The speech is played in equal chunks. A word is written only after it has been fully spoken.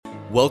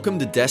Welcome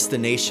to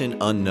Destination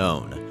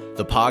Unknown,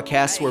 the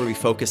podcast where we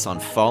focus on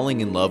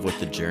falling in love with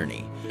the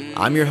journey.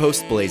 I'm your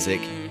host, Blazik,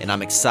 and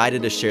I'm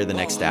excited to share the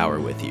next hour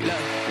with you.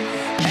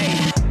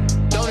 Hey,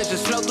 don't it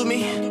just flow through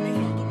me?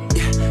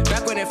 Yeah,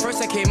 back when at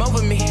first I came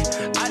over me,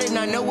 I did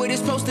not know what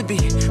it's supposed to be.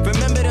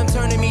 Remember them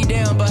turning me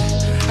down, but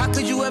how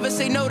could you ever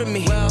say no to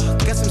me? Well,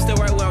 guess I'm still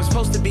right where I'm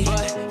supposed to be.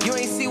 But you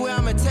ain't see where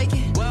I'ma take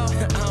it. Well,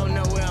 I don't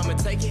know where I'ma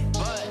take it,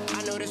 but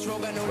I know this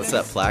road got no. What's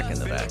that plaque in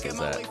the back? Is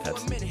that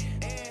Pepsi?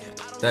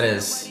 That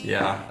is,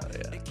 yeah. Oh,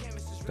 yeah.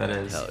 That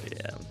is. Hell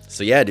yeah.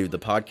 So yeah, dude, the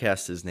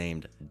podcast is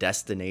named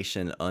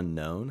Destination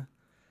Unknown,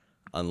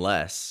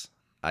 unless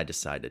I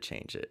decide to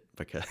change it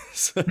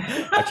because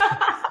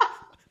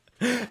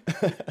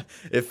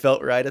it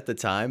felt right at the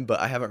time, but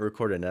I haven't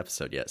recorded an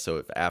episode yet. So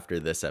if after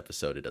this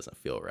episode it doesn't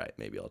feel right,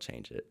 maybe I'll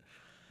change it.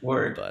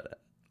 Word.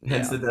 But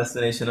hence the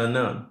Destination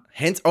Unknown.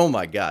 Hence, oh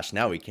my gosh,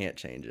 now we can't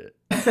change it.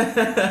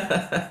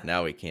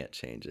 Now we can't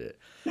change it.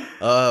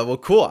 Well,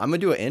 cool. I'm gonna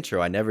do an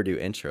intro. I never do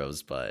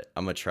intros, but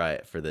I'm gonna try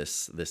it for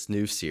this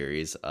new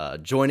series.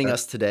 Joining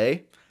us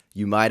today,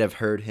 you might have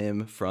heard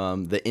him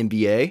from the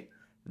NBA,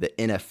 the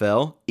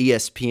NFL,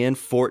 ESPN,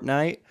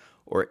 Fortnite,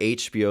 or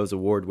HBO's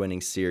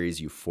award-winning series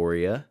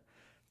Euphoria.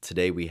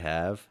 Today we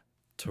have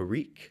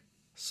Tarik.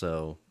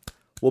 So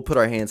we'll put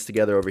our hands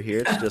together over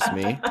here. It's just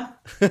me.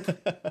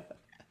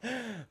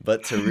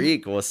 But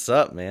Tarik, what's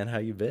up, man? How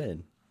you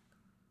been?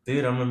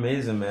 Dude, I'm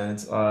amazing, man.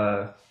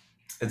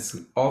 It's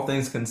all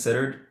things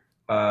considered,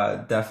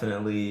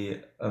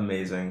 definitely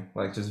amazing.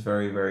 Like, just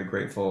very, very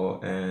grateful,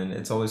 and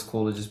it's always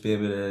cool to just be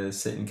able to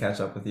sit and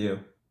catch up with you.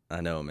 I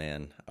know,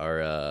 man.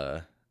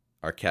 Our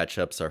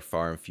catch-ups are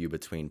far and few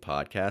between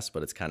podcasts,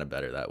 but it's kind of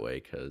better that way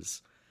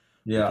because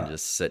we can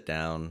just sit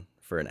down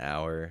for an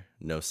hour,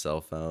 no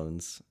cell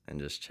phones, and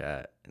just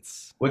chat.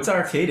 What's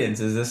our cadence?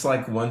 Is this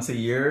like once a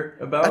year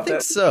about that?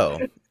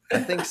 I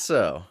think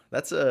so.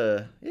 That's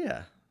all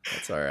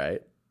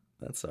right.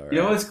 That's all right.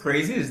 You know what's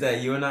crazy is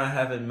that you and I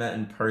haven't met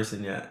in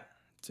person yet.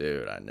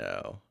 Dude, I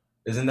know.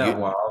 Isn't that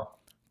wild?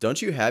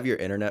 Don't you have your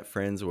internet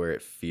friends where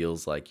it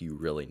feels like you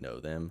really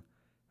know them?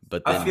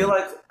 But then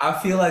I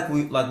feel like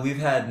we've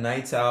had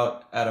nights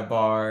out at a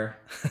bar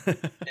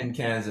in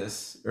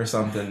Kansas or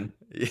something.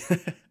 Yeah.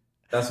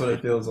 That's what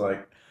it feels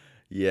like.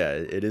 Yeah,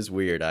 it is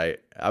weird. I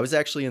was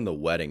actually in the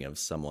wedding of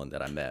someone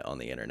that I met on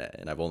the internet,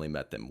 and I've only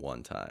met them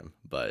one time.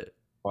 But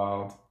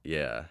Wow.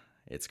 yeah,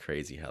 it's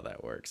crazy how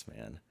that works,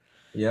 man.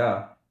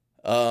 Yeah.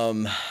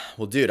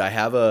 Well, dude, I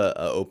have a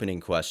opening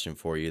question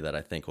for you that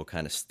I think will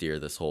kind of steer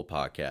this whole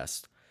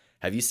podcast.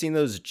 Have you seen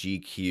those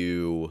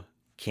GQ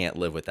can't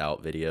live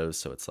without videos?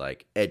 So it's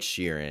like Ed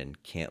Sheeran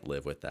can't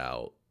live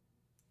without,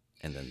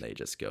 and then they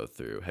just go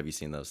through. Have you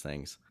seen those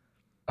things?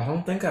 I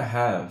don't think I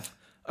have.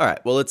 All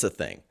right, well, it's a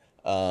thing.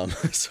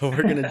 So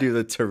we're gonna do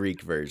the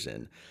Tarik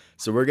version.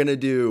 So we're gonna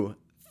do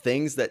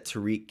things that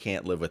Tarik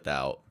can't live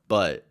without,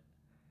 but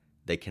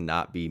they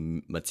cannot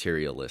be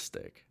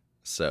materialistic.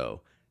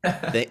 So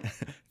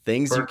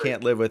things you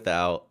can't live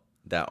without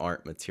that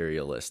aren't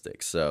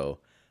materialistic. So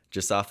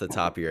just off the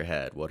top of your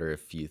head, what are a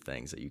few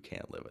things that you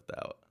can't live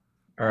without?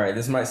 All right,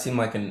 this might seem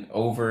like an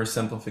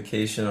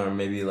oversimplification or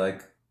maybe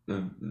like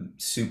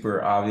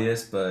super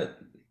obvious, but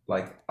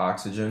like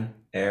oxygen,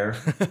 air,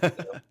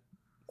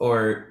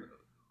 or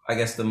I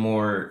guess the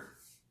more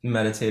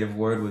meditative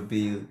word would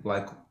be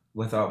like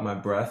without my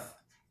breath,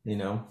 you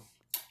know?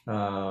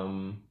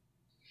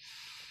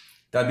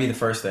 That'd be the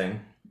first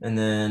thing. And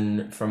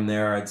then from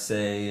there, I'd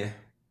say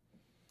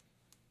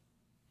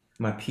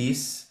my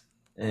peace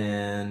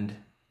and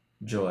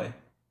joy.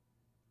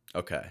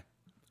 Okay.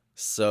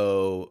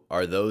 So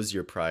are those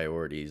your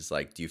priorities?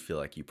 Like, do you feel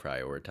like you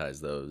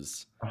prioritize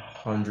those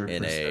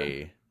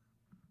 100%.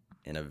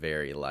 in a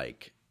very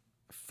like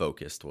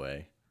focused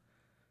way?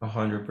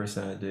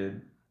 100%,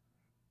 dude.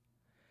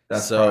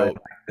 That's So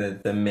probably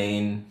like the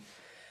main.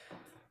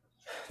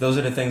 Those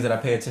are the things that I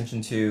pay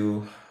attention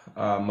to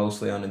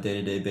mostly on a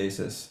day-to-day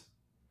basis.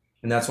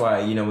 And that's why,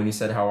 when you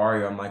said, how are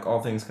you? I'm like,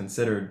 all things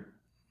considered,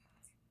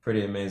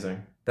 pretty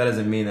amazing. That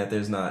doesn't mean that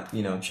there's not,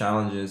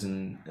 challenges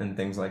and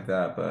things like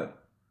that.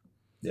 But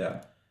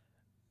yeah.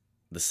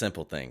 the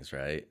simple things,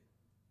 right?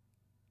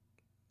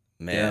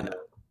 Man,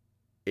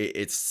 Yeah.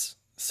 it's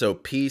so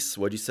peace,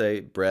 what'd you say?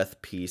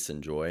 Breath, peace,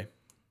 and joy.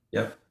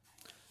 Yep.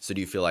 So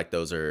do you feel like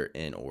those are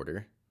in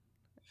order?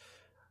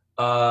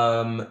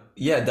 Yeah,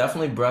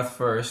 definitely breath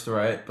first,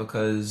 right?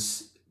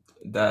 Because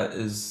that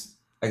is,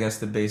 I guess,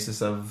 the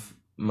basis of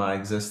my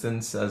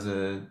existence as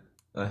a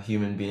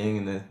human being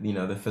and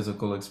the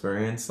physical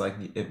experience. Like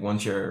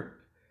once your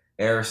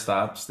air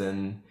stops,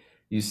 then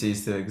you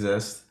cease to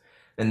exist.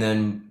 And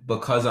then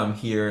because I'm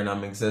here and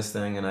I'm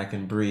existing and I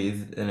can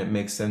breathe, and it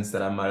makes sense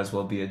that I might as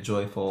well be a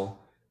joyful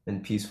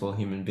and peaceful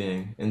human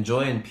being. And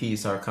joy and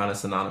peace are kind of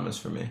synonymous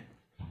for me.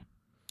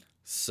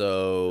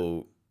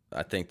 So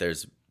I think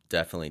there's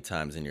definitely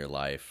times in your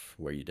life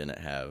where you didn't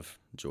have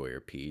joy or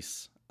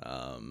peace.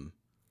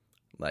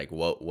 Like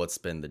what's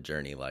been the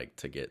journey like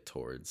to get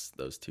towards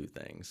those two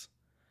things?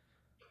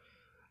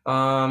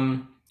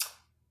 I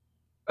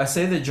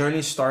say the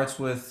journey starts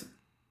with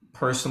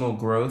personal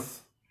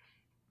growth,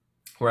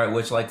 right?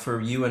 Which, like,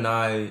 for you and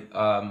I,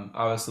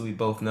 obviously we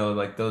both know,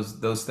 like,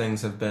 those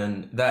things have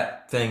been,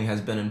 that thing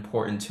has been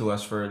important to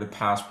us for the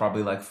past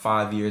probably like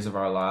 5 years of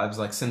our lives.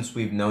 Like, since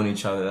we've known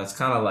each other, that's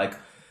kind of like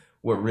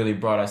what really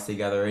brought us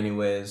together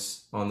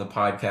anyways on the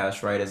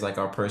podcast, right? Is like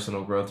our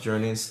personal growth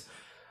journeys.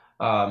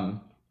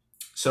 Um,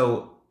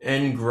 so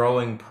in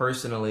growing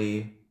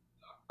personally,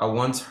 I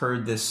once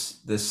heard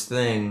this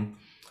thing,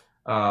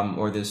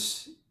 or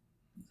this,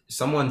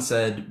 someone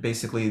said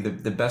basically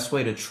the best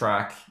way to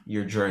track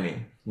your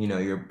journey,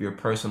 your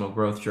personal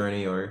growth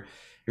journey or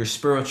your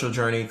spiritual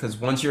journey, because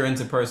once you're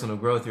into personal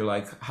growth, you're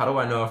like, how do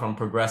I know if I'm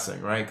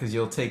progressing, right? Because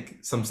you'll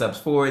take some steps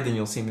forward, then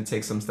you'll seem to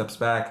take some steps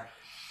back.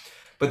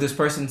 But this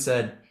person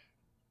said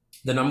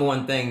the number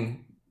one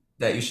thing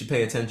that you should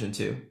pay attention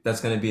to,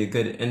 that's going to be a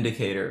good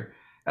indicator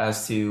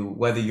as to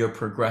whether you're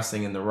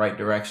progressing in the right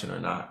direction or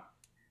not,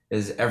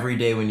 is every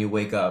day when you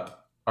wake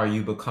up, are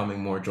you becoming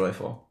more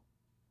joyful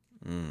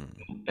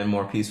and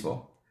more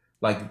peaceful?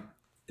 Like,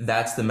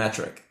 that's the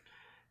metric.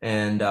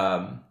 And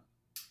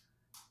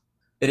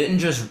it didn't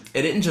just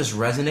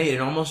resonate.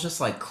 It almost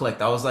just like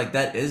clicked. I was like,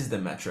 that is the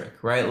metric,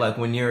 right? Like,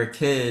 when you're a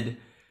kid,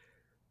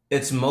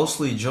 it's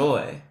mostly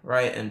joy,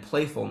 right? And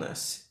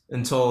playfulness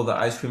until the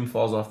ice cream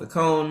falls off the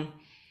cone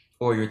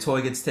or your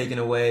toy gets taken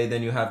away.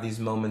 Then you have these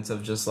moments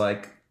of just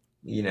like,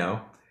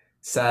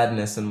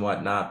 sadness and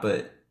whatnot.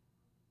 But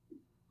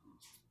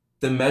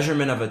the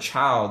measurement of a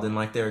child and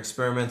like their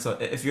experiments,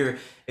 if you're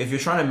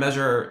trying to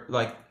measure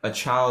like a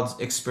child's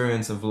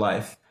experience of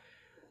life,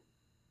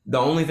 the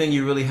only thing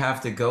you really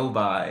have to go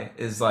by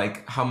is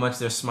like how much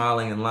they're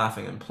smiling and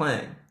laughing and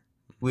playing.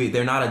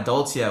 They're not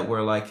adults yet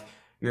where like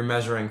you're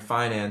measuring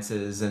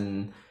finances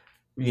and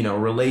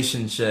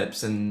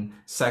relationships and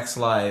sex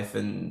life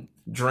and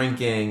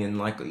drinking and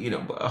like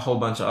a whole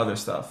bunch of other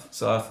stuff.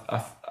 So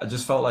I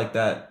just felt like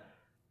that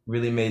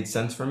really made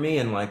sense for me.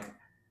 And like,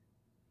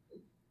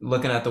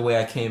 looking at the way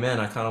I came in,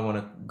 I kind of want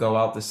to go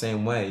out the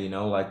same way,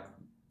 like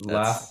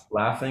That's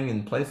laughing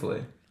and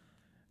playfully.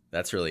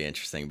 that's really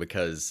interesting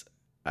because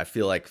I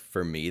feel like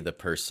for me the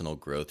personal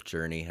growth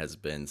journey has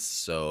been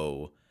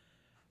so,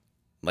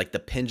 like, the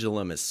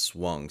pendulum has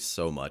swung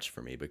so much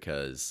for me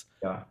because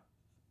Yeah.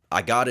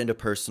 I got into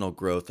personal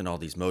growth and all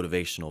these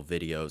motivational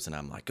videos and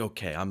I'm like,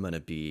 okay, I'm going to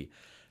be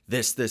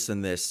this, this,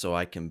 and this so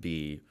I can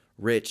be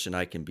rich and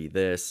I can be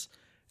this.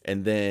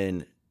 And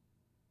then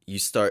you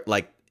start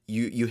like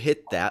you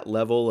hit that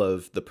level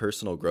of the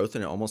personal growth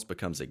and it almost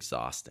becomes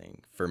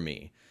exhausting for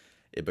me.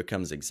 It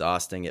becomes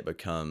exhausting. It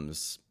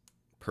becomes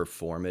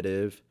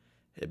performative.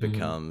 It Hmm.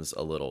 becomes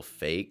a little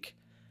fake.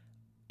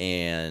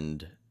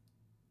 And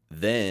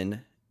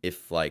then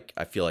if like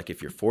I feel like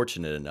if you're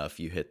fortunate enough,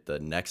 you hit the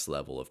next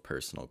level of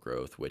personal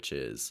growth, which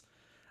is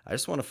I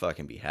just want to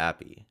fucking be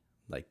happy.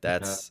 Like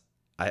Yeah.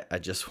 I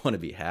just want to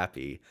be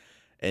happy.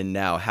 And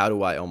now how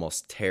do I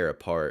almost tear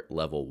apart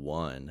level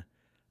one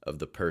of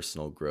the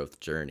personal growth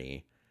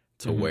journey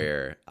to Hmm.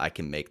 where I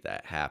can make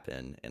that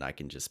happen and I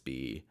can just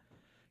be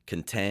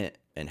content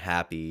and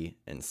happy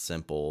and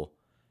simple.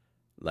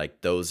 Like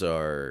those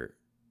are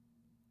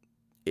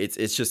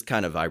it's just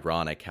kind of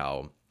ironic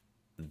how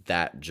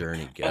that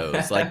journey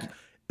goes. Like,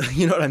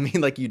 you know what I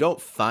mean? Like, you don't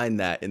find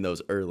that in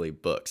those early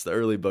books. The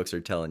early books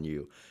are telling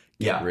you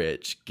get Yeah.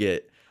 rich,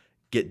 get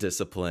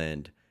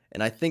disciplined.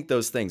 And I think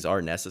those things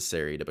are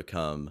necessary to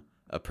become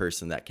a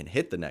person that can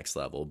hit the next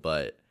level.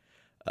 But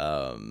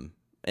and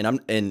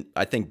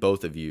I think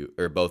both of you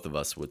or both of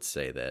us would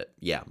say that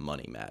yeah,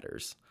 money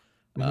matters.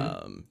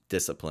 Hmm.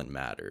 Discipline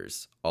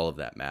matters. All of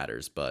that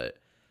matters. But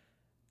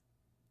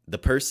the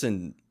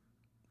person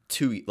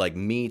like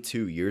me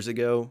 2 years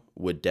ago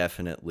would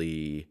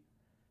definitely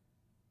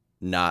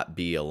not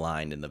be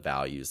aligned in the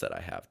values that I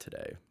have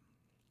today.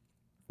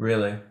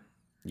 Really.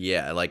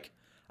 Yeah, like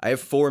I have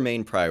four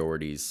main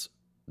priorities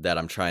that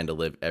I'm trying to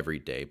live every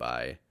day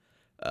by.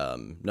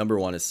 Number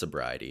one is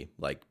sobriety.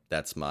 Like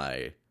that's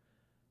my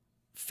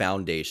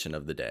foundation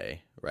of the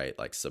day, right?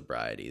 Like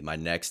sobriety. My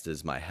next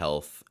is my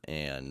health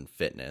and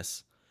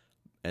fitness.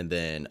 And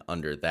then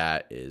under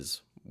that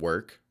is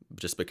work,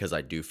 just because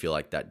I do feel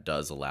like that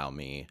does allow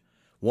me.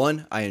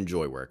 One, I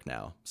enjoy work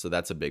now. So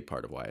that's a big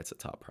part of why it's a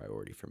top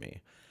priority for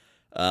me.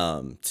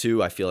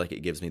 Two, I feel like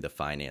it gives me the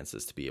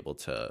finances to be able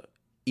to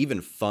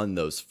even fund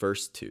those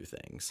first two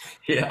things.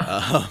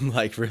 Yeah.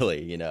 Like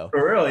really,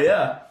 For real.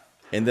 Yeah.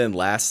 And then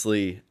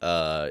lastly,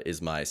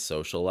 is my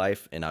social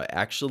life. And I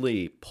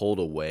actually pulled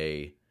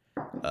away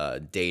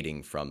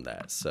dating from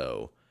that.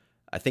 So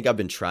I think I've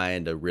been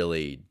trying to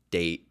really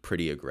date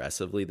pretty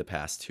aggressively the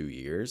past 2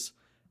 years.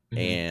 Hmm.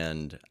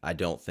 And I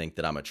don't think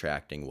that I'm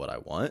attracting what I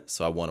want.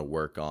 So I want to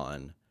work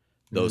on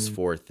those Hmm.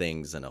 four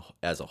things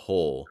as a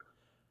whole,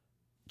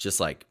 just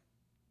like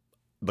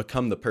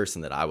become the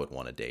person that I would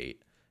want to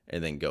date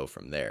and then go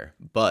from there.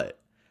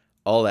 But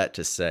all that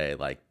to say,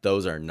 like,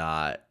 those are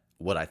not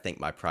what I think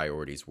my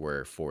priorities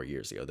were 4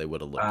 years ago. They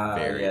would have looked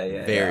very, Yeah,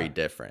 yeah, very yeah.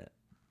 different.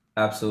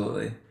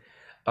 Absolutely.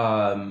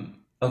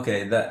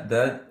 Okay,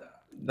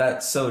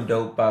 that's so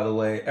dope, by the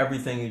way.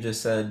 Everything you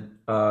just said,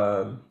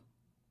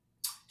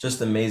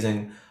 just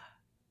amazing.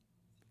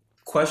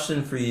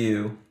 question for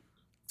you,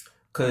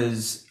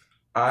 because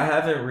I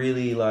haven't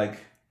really like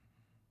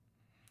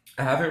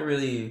I haven't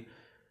really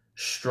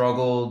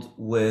struggled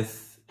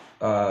with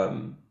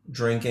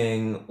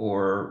drinking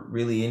or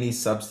really any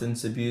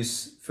substance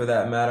abuse for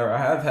that matter. I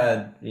have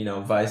had,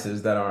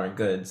 vices that aren't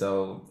good.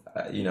 So,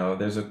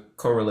 there's a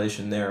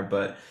correlation there.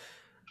 But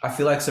I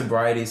feel like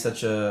sobriety is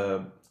such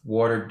a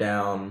watered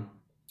down,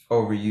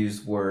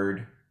 overused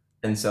word.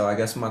 And so I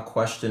guess my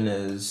question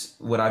is,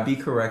 would I be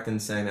correct in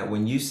saying that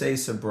when you say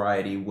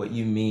sobriety, what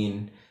you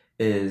mean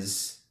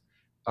is,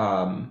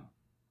 um,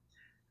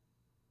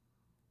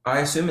 I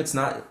assume it's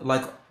not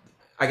like,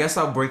 I guess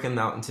I'll break them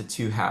out into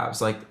two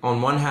halves. Like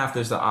on one half,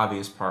 there's the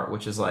obvious part,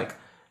 which is like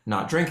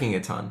not drinking a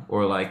ton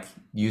or like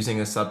using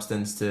a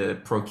substance to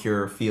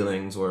procure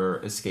feelings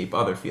or escape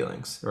other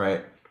feelings,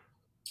 right?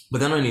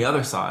 But then on the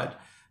other side,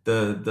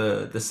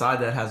 the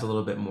side that has a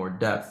little bit more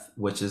depth,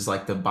 which is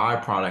like the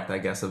byproduct, I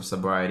guess, of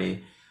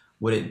sobriety,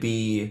 would it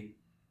be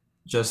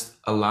just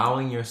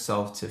allowing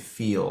yourself to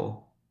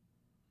feel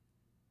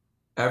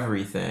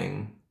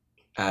everything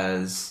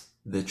as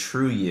the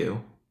true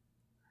you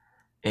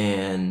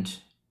and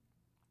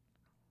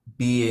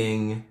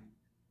being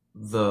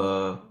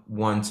the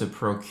one to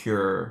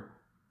procure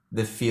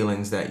the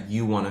feelings that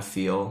you want to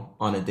feel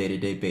on a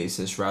day-to-day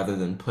basis rather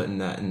than putting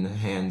that in the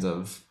hands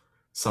of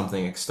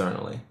something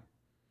externally?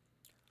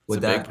 It's Would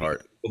a big that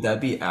part. would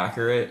that be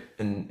accurate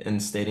in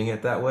stating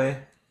it that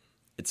way?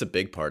 It's a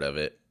big part of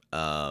it.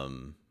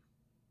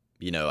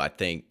 I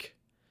think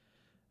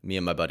me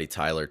and my buddy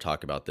Tyler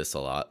talk about this a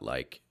lot.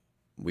 Like,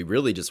 we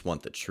really just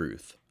want the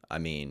truth. I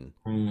mean,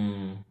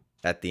 Mm,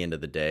 at the end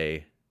of the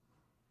day,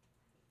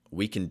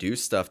 we can do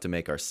stuff to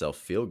make ourselves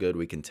feel good.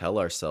 We can tell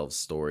ourselves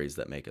stories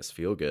that make us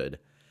feel good,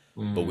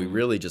 but we mm,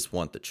 really just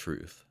want the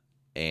truth.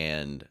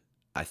 And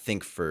I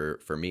think for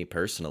me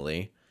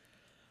personally,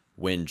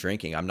 when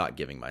drinking, I'm not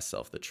giving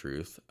myself the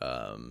truth.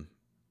 I'm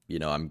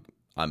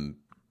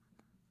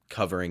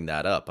covering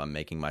that up. I'm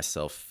making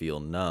myself feel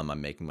numb.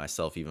 I'm making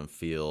myself even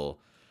feel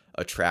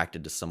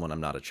attracted to someone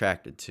I'm not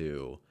attracted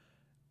to.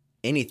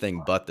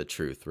 Anything but the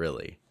truth,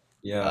 really.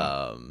 yeah.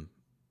 Um,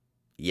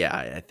 yeah,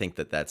 I think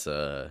that's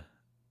a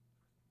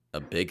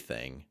big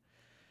thing.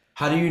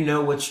 How do you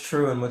know what's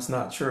true and what's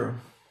not true?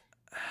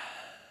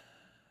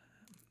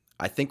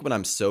 I think when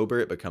I'm sober,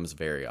 it becomes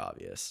very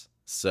obvious.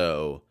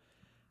 So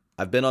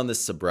I've been on this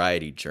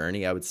sobriety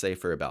journey, I would say,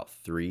 for about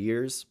 3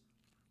 years.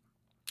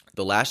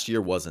 The last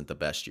year wasn't the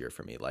best year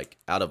for me. Like,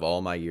 out of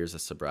all my years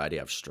of sobriety,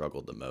 I've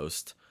struggled the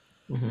most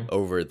Hmm.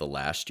 over the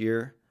last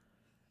year.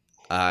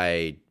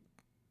 I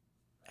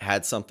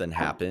had something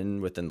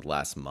happen within the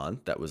last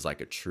month that was like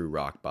a true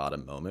rock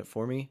bottom moment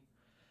for me,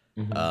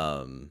 Hmm.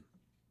 um,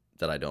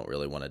 that I don't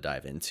really want to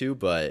dive into,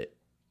 but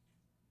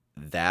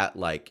that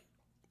like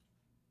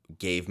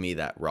gave me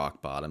that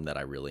rock bottom that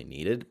I really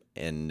needed.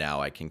 And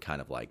now I can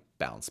kind of like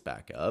bounce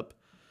back up.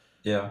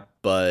 Yeah.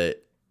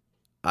 But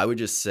I would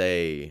just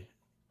say,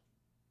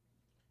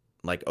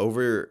 like,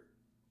 over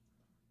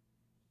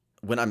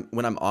when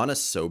I'm on a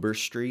sober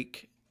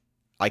streak,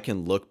 I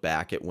can look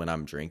back at when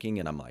I'm drinking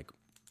and I'm like,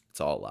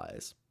 it's all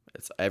lies.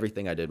 It's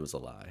everything I did was a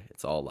lie.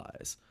 It's all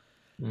lies.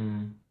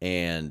 Mm,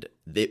 And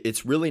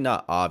it's really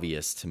not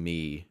obvious to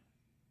me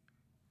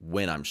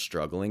when I'm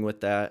struggling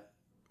with that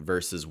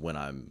versus when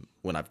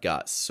I've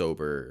got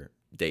sober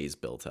days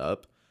built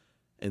up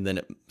and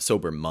then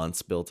sober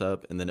months built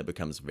up, and then it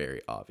becomes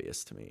very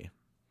obvious to me,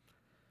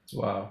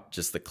 wow.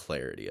 just the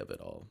clarity of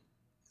it all.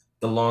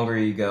 The longer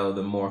you go,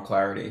 the more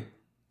clarity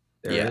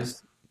there Yeah,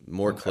 is.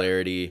 more Okay.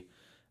 clarity,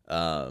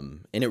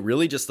 and it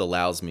really just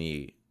allows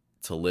me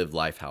to live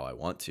life how I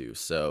want to.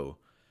 So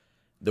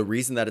the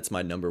reason that it's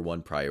my number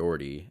one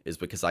priority is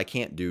because I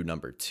can't do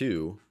number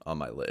two on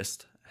my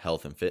list,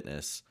 health and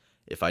fitness,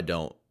 if I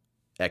don't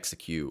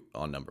execute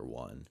on number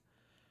one.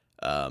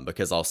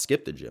 Because I'll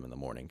skip the gym in the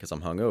morning because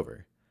I'm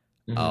hungover.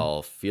 Hmm.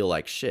 I'll feel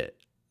like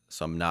shit,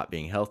 so I'm not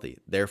being healthy.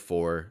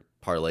 Therefore,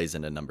 parlays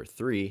into number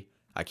three.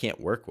 I can't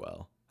work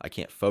well. I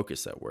can't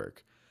focus at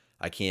work.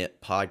 I can't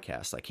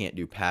podcast. I can't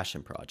do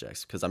passion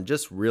projects because I'm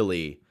just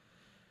really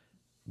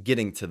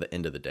getting to the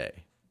end of the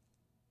day,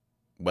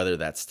 whether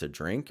that's to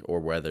drink or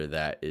whether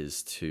that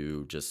is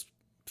to just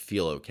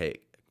feel okay,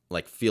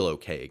 like feel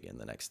okay again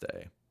the next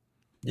day.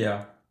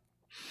 Yeah.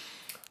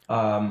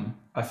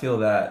 I feel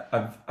that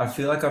I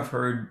feel like I've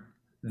heard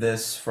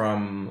this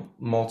from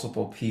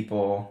multiple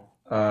people.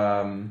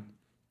 I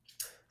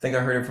think I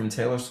heard it from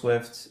Taylor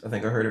Swift. I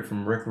think I heard it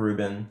from Rick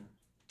Rubin.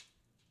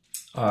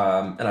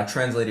 And I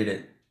translated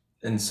it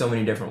in so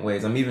many different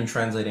ways. I'm even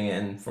translating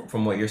it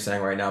from what you're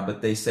saying right now,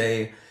 but they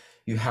say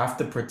you have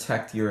to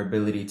protect your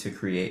ability to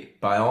create.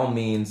 By all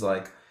means,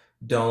 like,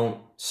 don't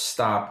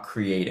stop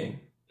creating.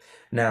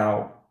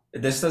 Now,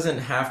 this doesn't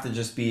have to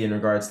just be in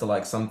regards to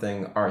like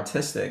something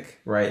artistic,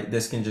 right?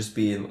 This can just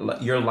be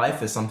your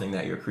life is something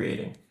that you're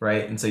creating,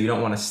 right? And so you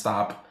don't want to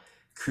stop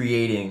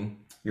creating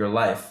your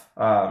life.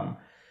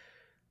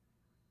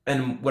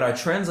 And what I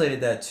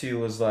translated that to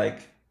was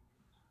like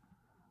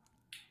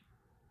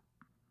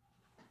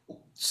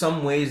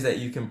some ways that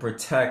you can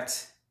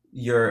protect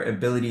your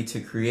ability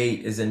to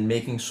create is in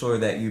making sure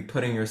that you're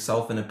putting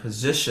yourself in a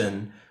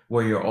position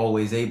where you're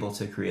always able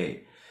to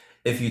create.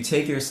 If you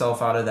take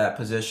yourself out of that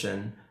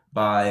position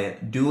by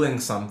doing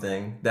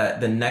something that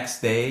the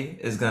next day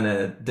is going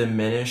to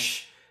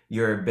diminish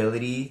your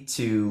ability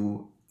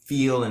to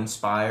feel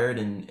inspired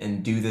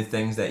and do the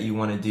things that you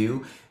want to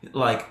do,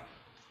 like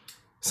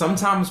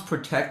sometimes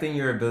protecting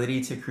your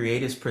ability to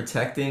create is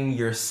protecting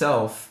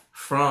yourself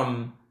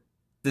from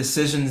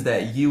decisions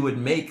that you would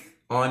make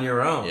on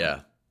your own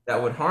Yeah.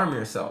 that would harm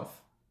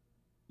yourself.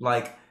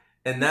 Like,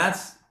 and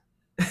that's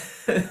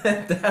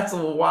that's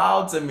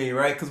wild to me,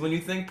 right? Because when you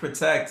think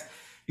protect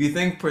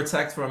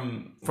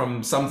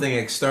from something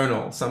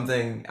external,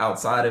 something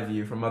outside of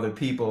you, from other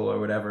people or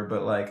whatever.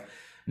 But like,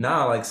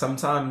 nah, like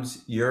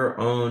sometimes your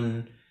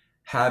own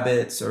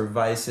habits or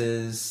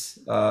vices,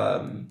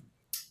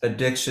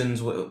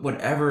 addictions,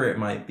 whatever it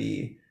might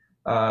be,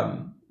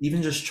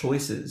 even just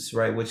choices,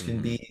 right? Which can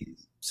Hmm. be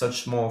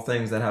such small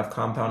things that have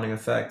compounding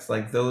effects.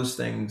 Like those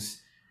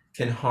things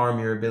can harm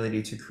your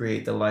ability to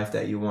create the life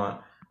that you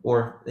want.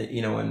 Or,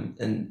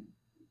 and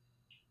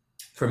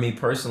for me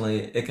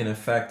personally, it can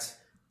affect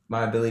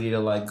my ability to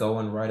like go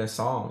and write a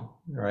song,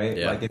 right?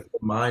 Yeah. Like if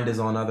your mind is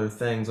on other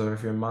things or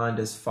if your mind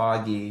is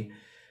foggy,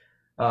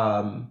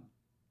 um,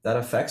 that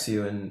affects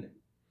you. And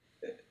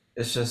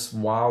it's just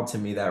wild to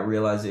me, that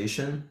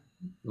realization.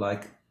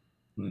 Like,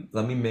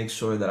 let me make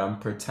sure that I'm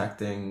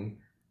protecting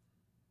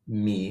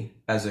me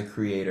as a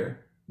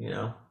creator, you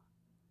know?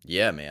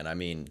 Yeah, man. I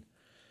mean,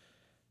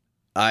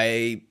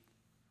 I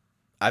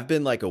I've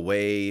been like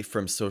away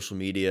from social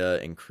media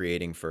and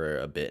creating for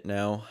a bit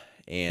now,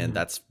 and Mhm.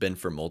 that's been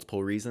for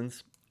multiple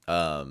reasons.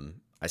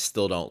 I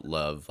still don't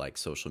love like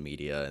social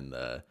media and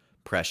the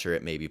pressure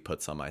it maybe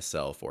puts on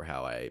myself, or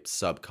how I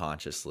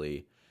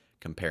subconsciously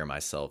compare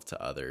myself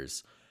to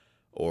others,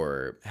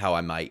 or how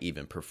I might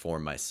even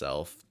perform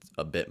myself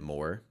a bit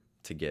more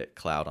to get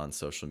clout on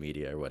social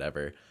media or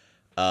whatever.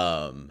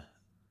 Um,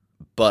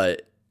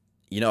 but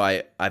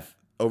I've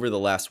over the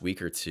last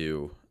week or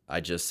two, I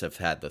just have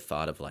had the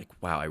thought of like,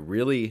 wow, I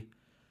really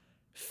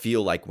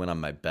feel like when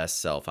I'm my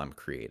best self, I'm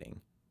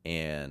creating.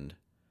 And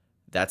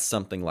that's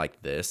something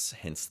like this,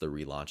 hence the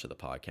relaunch of the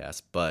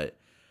podcast. But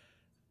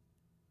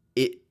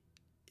it,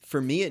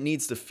 for me, it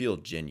needs to feel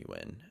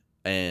genuine.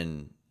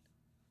 And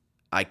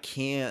I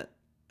can't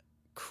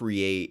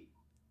create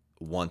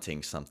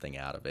wanting something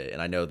out of it.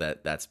 And I know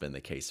that that's been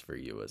the case for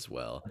you as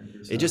well.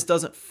 It 100%. just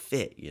doesn't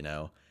fit,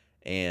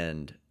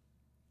 And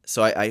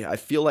so I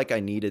feel like I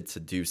needed to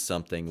do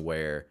something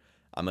where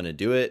I'm going to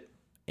do it,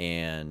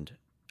 and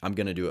I'm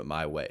going to do it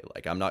my way.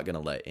 Like, I'm not going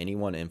to let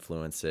anyone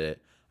influence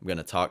it. I'm going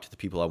to talk to the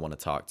people I want to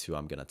talk to.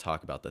 I'm going to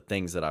talk about the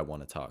things that I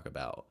want to talk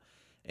about.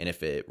 And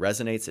if it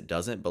resonates, it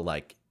doesn't. But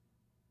like,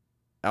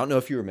 I don't know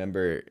if you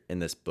remember in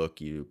this book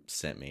you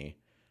sent me,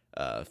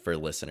 for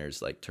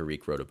listeners, like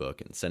Tarik wrote a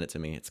book and sent it to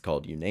me. It's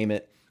called You Name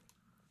It.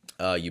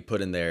 You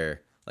put in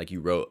there, like,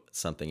 you wrote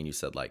something and you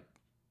said like,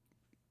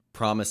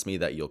 promise me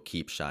that you'll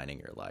keep shining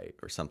your light,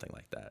 or something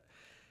like that.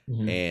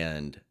 Hmm.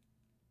 And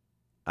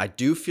I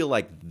do feel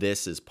like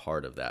this is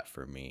part of that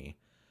for me,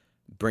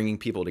 bringing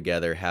people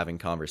together, having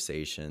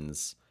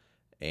conversations,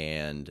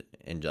 and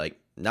like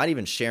not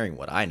even sharing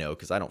what I know,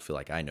 because I don't feel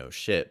like I know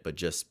shit, but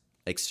just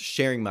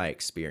sharing my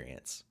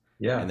experience.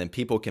 And Yeah. then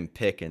people can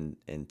pick and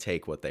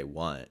take what they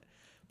want,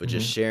 but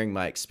just Hmm. sharing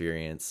my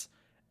experience.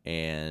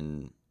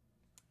 And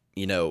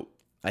you know,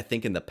 I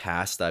think in the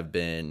past I've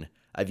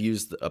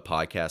used a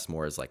podcast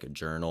more as like a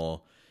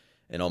journal,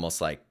 and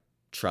almost like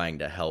trying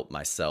to help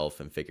myself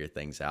and figure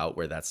things out,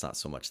 where that's not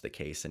so much the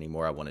case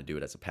anymore. I want to do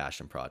it as a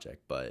passion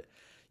project. But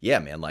yeah,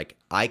 man, like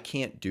I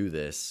can't do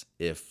this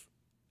if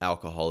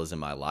alcohol is in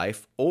my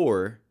life,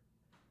 or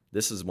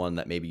this is one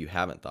that maybe you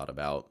haven't thought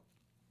about.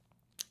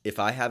 If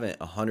I haven't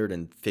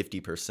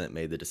 150%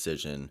 made the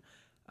decision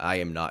I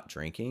am not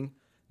drinking,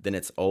 then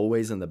it's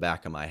always in the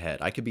back of my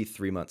head. I could be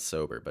 3 months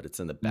sober, but it's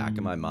in the back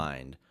of my Mm.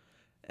 mind.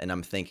 And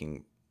I'm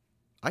thinking,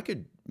 I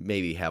could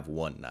maybe have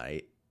one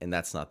night, and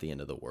that's not the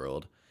end of the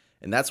world.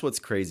 And that's what's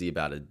crazy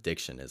about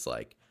addiction, is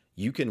like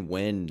you can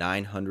win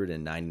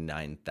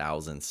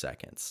 999,000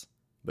 seconds,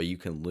 but you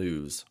can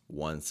lose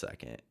 1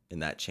 second,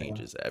 and that Yeah.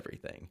 changes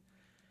everything,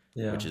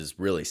 which Yeah. is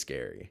really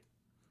scary.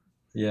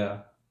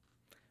 Yeah.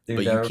 Dude,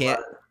 But that you can't,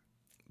 reminds,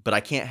 but I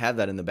can't have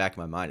that in the back of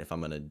my mind if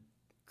I'm going to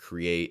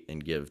create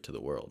and give to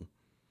the world.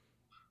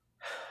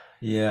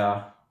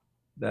 yeah.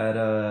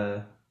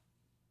 That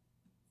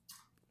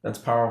that's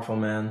powerful,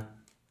 man.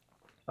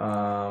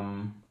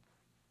 Um,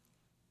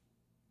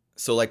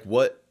 So like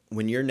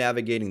when you're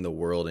navigating the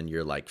world and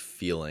you're like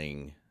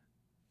feeling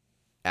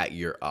at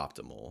your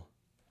optimal,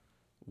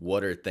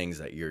 what are things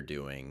that you're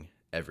doing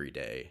every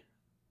day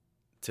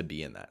to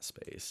be in that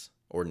space,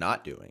 or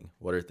not doing?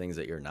 What are things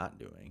that you're not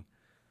doing?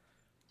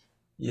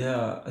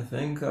 yeah, I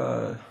think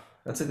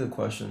that's a good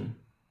question.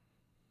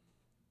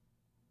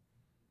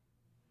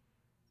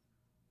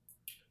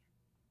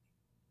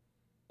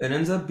 It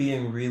ends up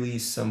being really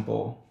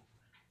simple.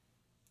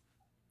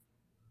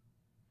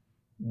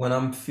 When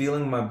I'm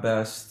feeling my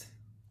best,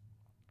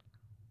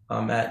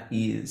 I'm at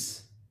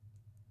ease.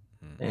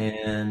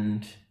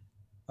 and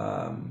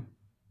um,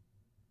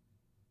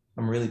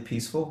 I'm really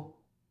peaceful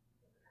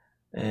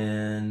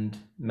and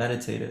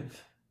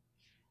meditative.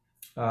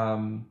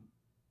 Um,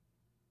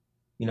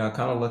 I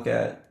kind of look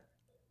at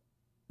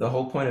the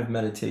whole point of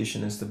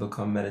meditation is to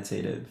become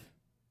meditative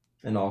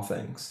in all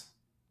things,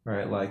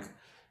 right? Like,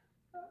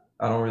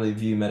 I don't really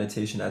view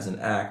meditation as an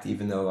act,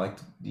 even though, like,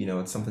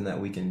 it's something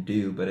that we can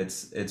do, but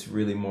it's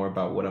really more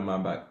about what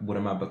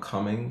am I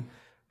becoming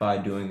by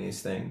doing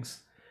these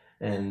things.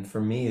 And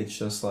for me, it's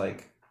just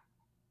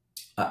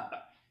I,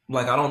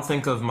 I don't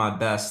think of my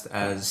best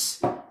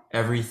as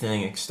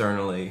everything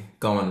externally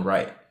going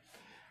right,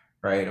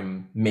 right?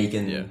 I'm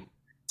Yeah. making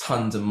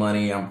tons of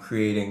money, I'm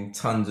creating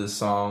tons of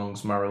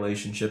songs, my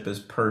relationship is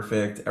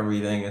perfect,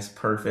 everything is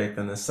perfect,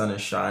 and the sun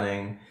is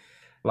shining.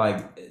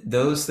 Like,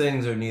 those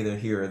things are neither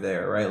here or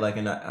there, right? Like,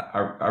 and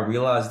I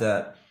realize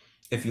that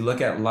if you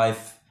look at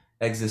life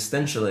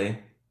existentially,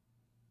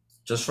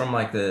 just from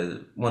like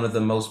the one of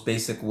the most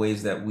basic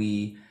ways that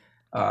we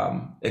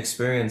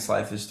experience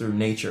life is through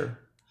nature.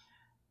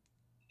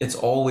 It's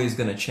always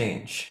going to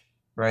change,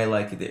 right?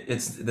 Like,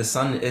 it's the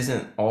sun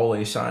isn't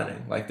always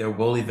shining. Like, there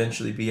will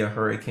eventually be a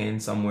hurricane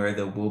somewhere,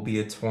 there will be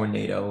a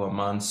tornado, a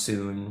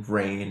monsoon,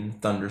 rain,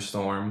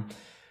 thunderstorm,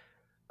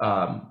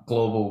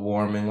 global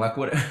warming, like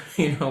what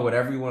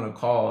whatever you want to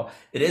call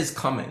it, is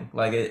coming.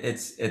 Like,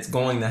 it's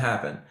going to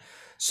happen.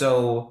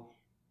 So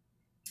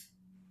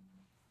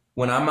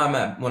when I'm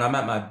at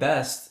my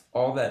best,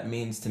 all that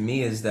means to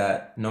me is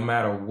that no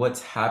matter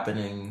what's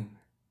happening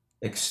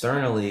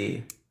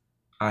externally,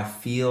 I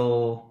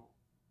feel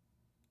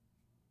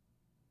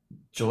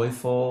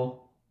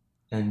joyful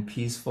and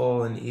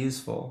peaceful and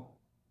easeful.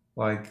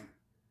 Like,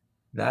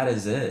 that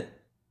is it.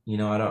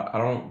 I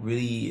don't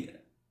really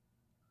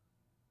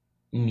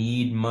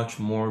need much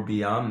more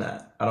beyond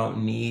that. I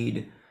don't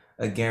need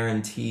a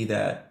guarantee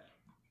that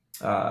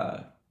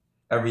uh,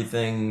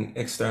 everything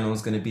external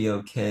is going to be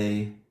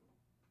okay,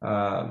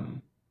 because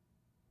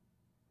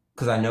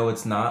I know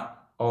it's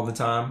not all the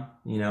time.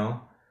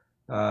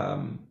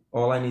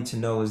 All I need to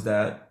know is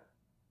that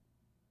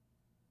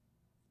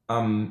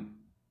I'm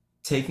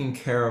taking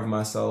care of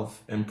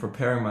myself and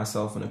preparing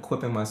myself and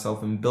equipping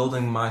myself and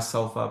building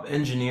myself up,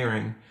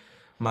 engineering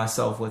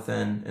myself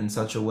within in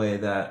such a way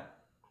that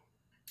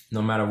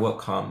no matter what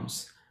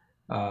comes,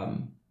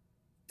 um,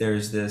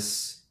 there's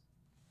this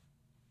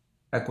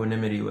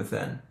equanimity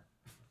within.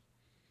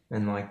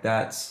 And like,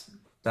 that's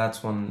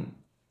when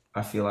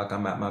I feel like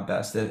I'm at my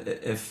best.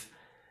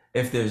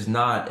 If there's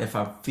not, if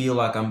I feel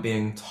like I'm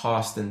being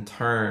tossed and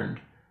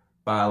turned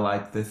by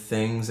like the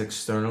things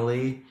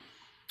externally,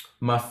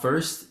 my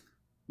first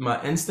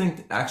my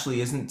instinct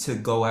actually isn't to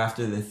go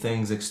after the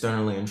things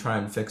externally and try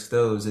and fix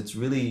those. It's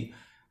really,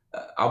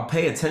 I'll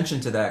pay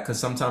attention to that because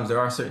sometimes there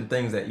are certain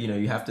things that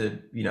you have to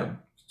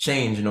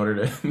change in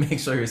order to make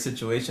sure your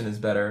situation is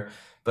better.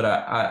 But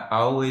I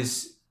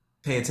always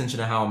pay attention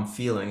to how I'm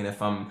feeling, and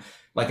if I'm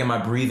like, am I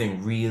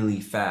breathing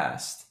really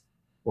fast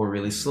or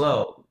really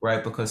slow,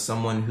 right? Because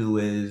someone who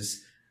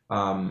is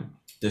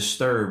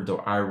disturbed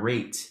or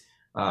irate,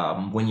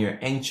 when you're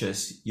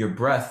anxious, your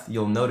breath,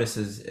 you'll notice,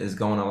 is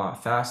going a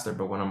lot faster.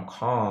 But when I'm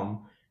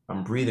calm,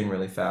 I'm breathing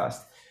really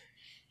fast.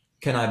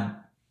 Can I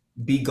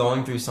be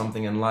going through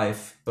something in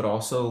life, but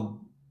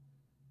also,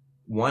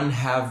 one,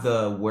 have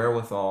the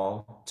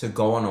wherewithal to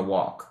go on a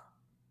walk?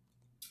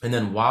 And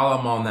then while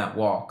I'm on that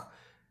walk,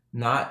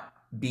 not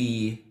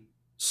be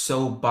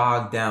so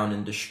bogged down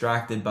and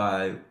distracted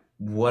by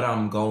what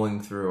I'm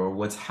going through or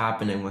what's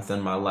happening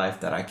within my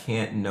life that I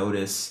can't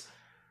notice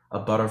a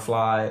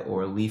butterfly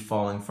or a leaf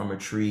falling from a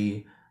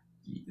tree,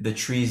 the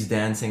trees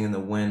dancing in the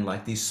wind,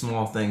 like these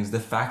small things. The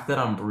fact that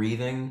I'm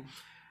breathing,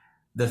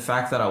 the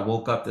fact that I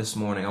woke up this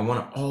morning, I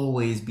want to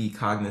always be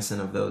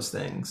cognizant of those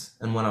things.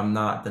 And when I'm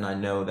not, then I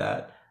know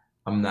that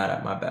I'm not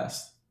at my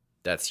best.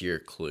 That's your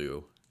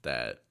clue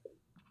that,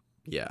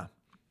 yeah,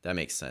 that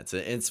makes sense.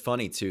 And it's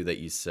funny too that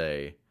you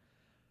say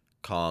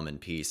calm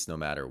and peace no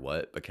matter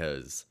what,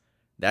 because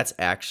that's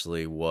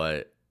actually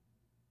what,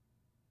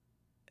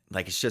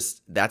 like, it's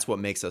just, that's what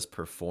makes us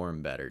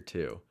perform better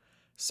too.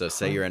 So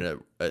say you're in a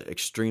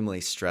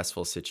extremely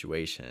stressful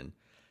situation,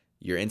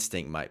 your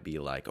instinct might be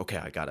like, okay,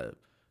 I gotta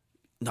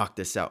knock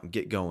this out and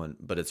get going,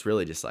 but it's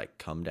really just like,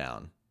 come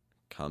down,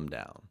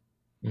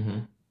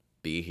 Mm-hmm.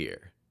 be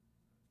here,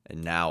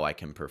 and now I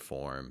can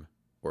perform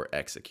or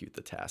execute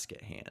the task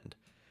at hand.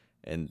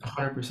 And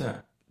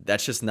 100%.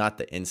 that's just not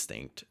the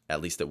instinct.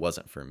 At least it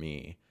wasn't for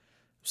me.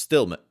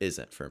 Still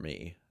isn't for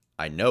me.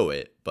 I know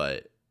it,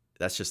 but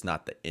that's just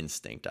not the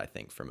instinct, I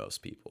think, for most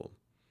people.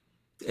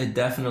 It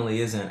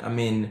definitely isn't. I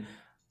mean,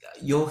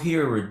 you'll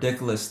hear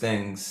ridiculous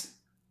things,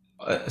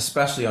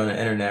 especially on the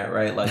internet,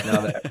 right? Like,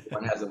 now that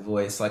everyone has a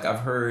voice, like,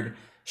 I've heard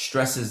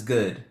stress is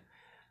good.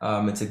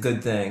 It's a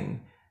good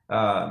thing.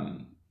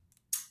 Um,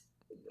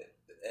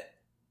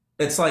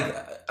 it's like,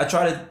 I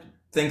try to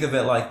think of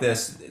it like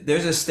this.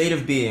 There's a state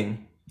of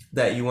being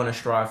that you want to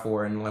strive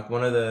for, and like,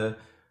 one of the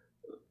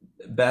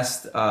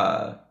best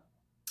uh,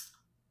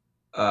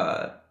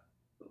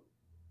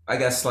 I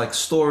guess like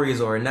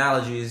stories or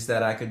analogies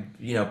that I could,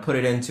 put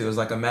it into is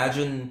like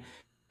imagine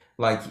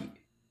like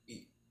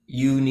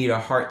you need a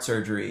heart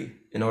surgery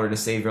in order to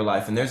save your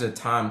life and there's a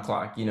time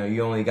clock,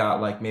 you only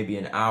got like maybe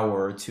an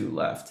hour or two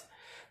left.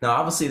 Now,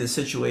 obviously the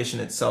situation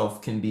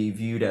itself can be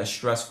viewed as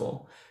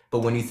stressful, but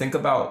when you think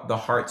about the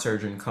heart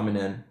surgeon coming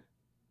in,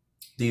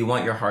 do you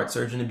want your heart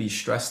surgeon to be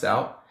stressed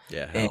out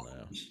Yeah, and hell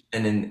no.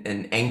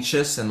 and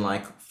anxious and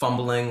like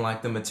fumbling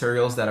like the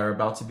materials that are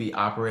about to be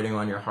operating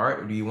on your heart,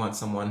 or do you want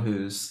someone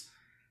who's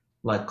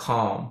like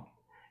calm?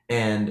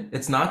 And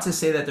it's not to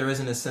say that there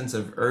isn't a sense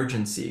of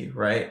urgency,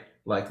 right?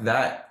 Like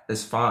that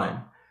is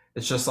fine.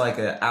 It's just like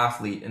an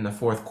athlete in the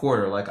fourth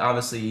quarter. Like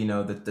obviously,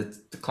 the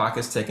clock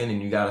is ticking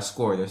and you got to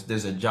score.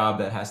 There's a job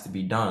that has to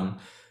be done.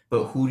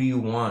 But who do you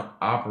want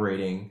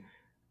operating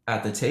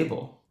at the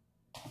table?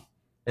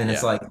 And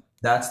it's Yeah. like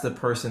that's the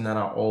person that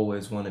I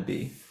always want to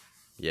be.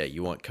 Yeah,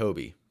 you want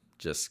Kobe.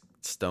 Just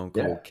stone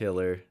Yeah. cold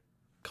killer,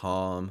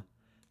 calm.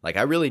 Like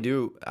I really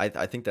do I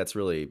think that's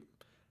really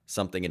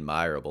something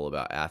admirable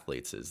about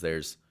athletes is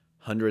there's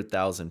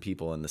 100,000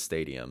 people in the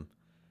stadium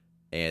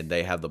and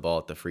they have the ball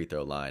at the free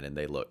throw line and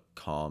they look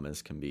calm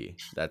as can be.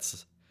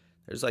 That's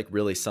there's like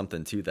really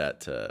something to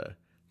that to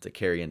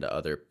carry into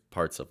other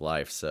parts of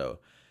life. So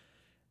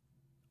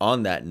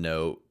on that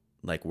note,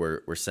 like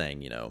we're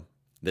saying,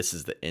 this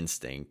is the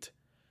instinct.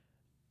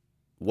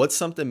 What's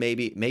something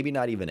maybe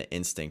not even an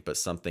instinct, but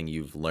something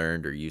you've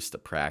learned or used to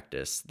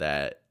practice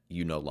that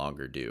you no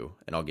longer do?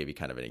 And I'll give you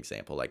kind of an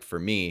example. Like for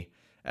me,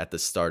 at the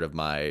start of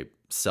my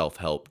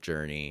self-help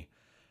journey,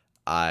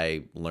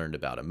 I learned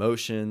about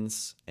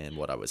emotions and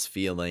what I was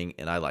feeling,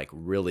 and I like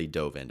really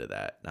dove into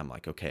that. And I'm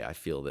like, okay, I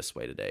feel this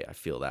way today. I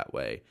feel that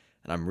way.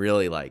 And I'm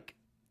really like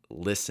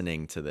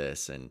listening to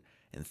this and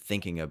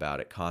thinking about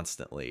it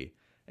constantly.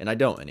 And I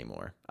don't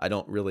anymore. I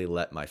don't really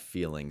let my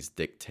feelings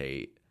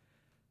dictate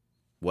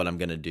what I'm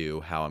going to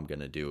do, how I'm going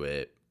to do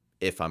it,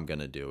 if I'm going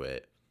to do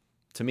it.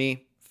 To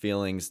me,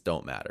 feelings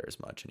don't matter as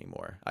much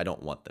anymore. I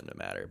don't want them to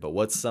matter. But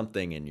what's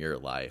something in your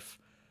life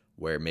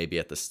where maybe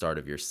at the start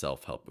of your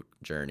self-help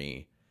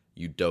journey,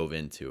 you dove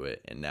into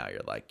it and now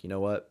you're like, you know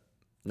what?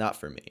 Not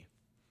for me.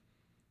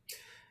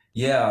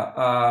 Yeah,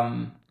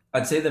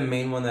 I'd say the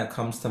main one that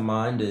comes to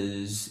mind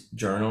is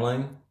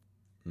journaling.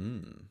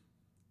 Mm,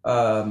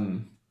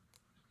 Um,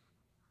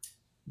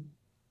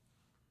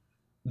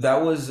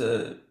 that was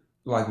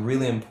like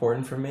really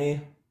important for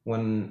me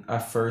when I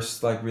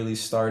first like really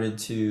started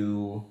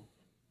to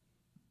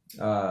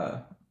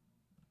uh,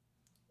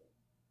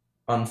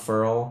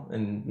 unfurl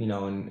and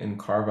and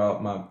carve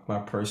out my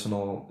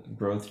personal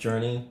growth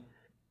journey.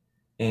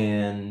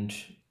 And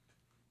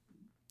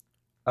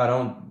I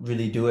don't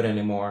really do it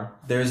anymore.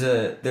 There's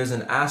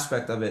an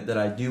aspect of it that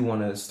I do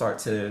want to start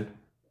to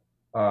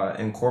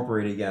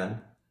incorporate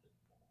again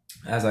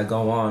as I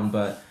go on,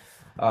 but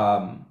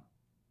um,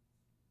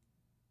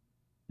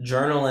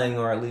 journaling,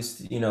 or at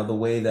least the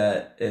way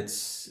that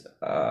it's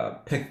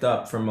picked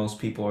up for most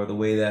people, or the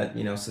way that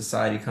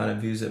society kind of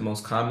views it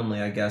most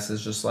commonly, I guess,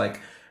 is just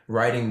like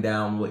writing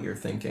down what you're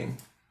thinking,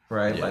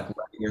 right? yeah. Like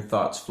letting your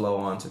thoughts flow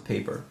onto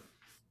paper.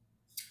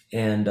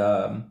 And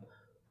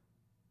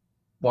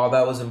while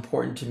that was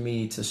important to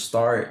me to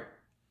start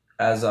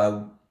as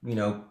I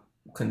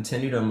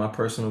continued on my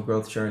personal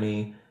growth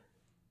journey,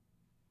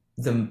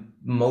 the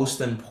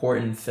most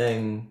important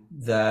thing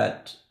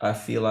that I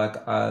feel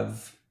like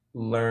I've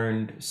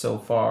learned so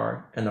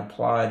far and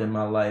applied in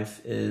my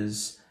life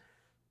is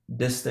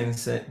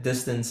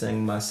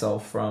distancing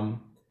myself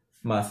from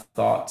my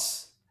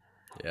thoughts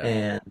Yeah.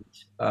 and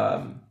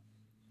um,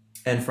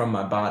 and from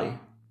my body,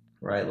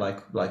 right? Like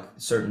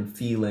certain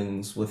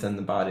feelings within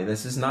the body.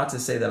 This is not to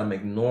say that I'm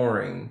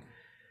ignoring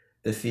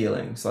the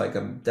feelings. Like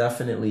I'm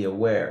definitely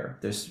aware.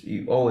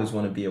 You always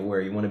want to be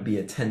aware. You want to be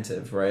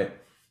attentive, right?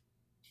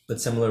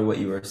 But similar to what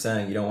you were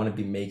saying, you don't want to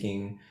be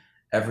making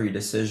every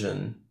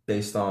decision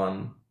based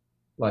on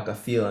like a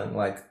feeling.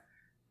 Like,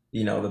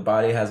 the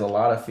body has a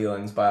lot of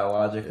feelings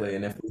biologically, Yeah.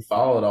 and if we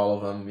followed all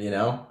of them,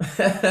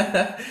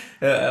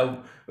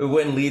 it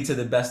wouldn't lead to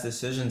the best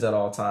decisions at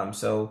all times.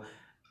 So,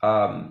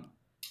 um,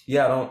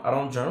 yeah, I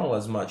don't journal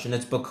as much, and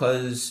it's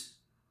because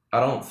I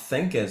don't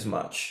think as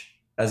much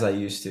as I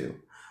used to.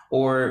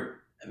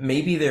 Or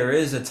maybe there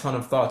is a ton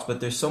of thoughts, but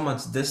there's so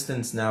much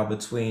distance now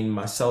between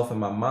myself and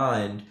my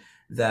mind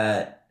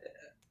that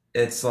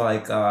it's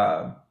like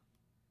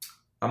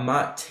I'm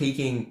not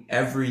taking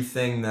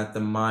everything that the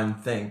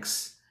mind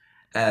thinks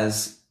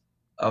as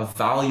a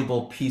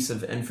valuable piece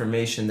of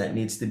information that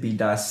needs to be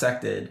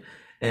dissected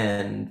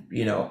and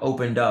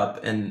opened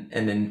up and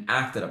then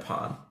acted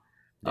upon.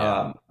 Yeah.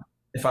 Um,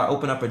 if I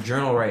open up a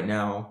journal right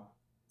now,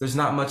 there's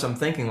not much I'm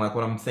thinking. Like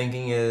what I'm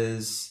thinking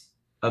is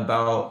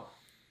about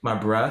my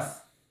breath.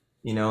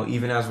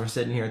 Even as we're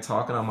sitting here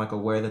talking, I'm like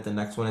aware that the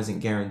next one isn't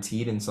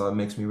guaranteed, and so it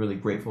makes me really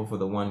grateful for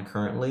the one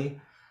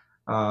currently.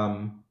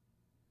 Um,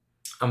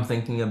 I'm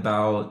thinking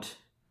about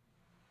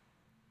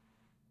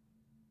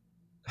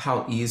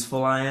how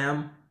easeful I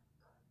am.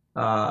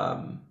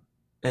 Um,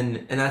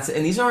 and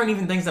these aren't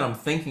even things that I'm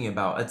thinking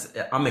about.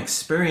 I'm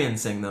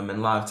experiencing them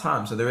in live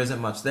time, so there isn't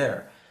much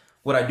there.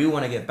 what I do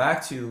want to get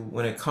back to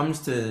when it comes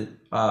to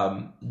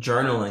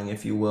journaling,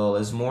 if you will,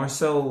 is more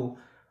so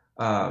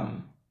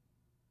um,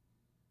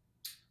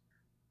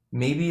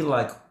 maybe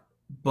like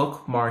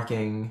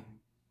bookmarking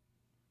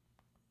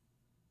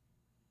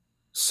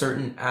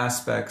certain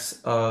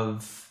aspects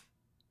of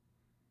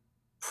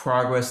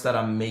progress that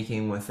I'm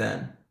making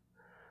within.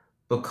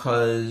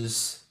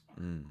 Because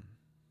Mm.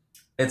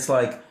 it's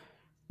like,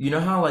 you know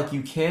how like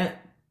you can't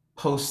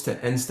post to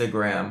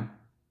Instagram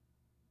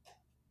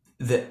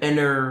the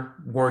inner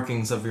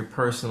workings of your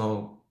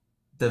personal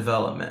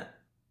development.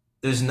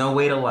 There's no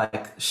way to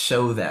like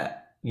show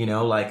that, you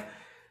know, like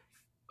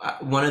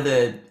one of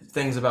the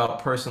things about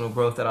personal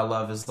growth that I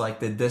love is like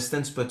the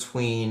distance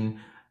between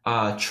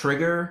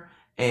trigger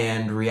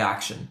and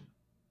reaction.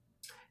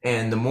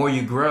 And the more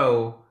you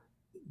grow,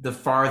 the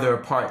farther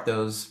apart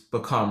those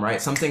become, right?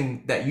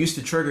 Something that used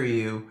to trigger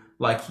you,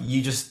 like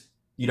you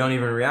don't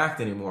even react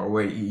anymore,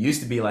 where you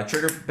used to be like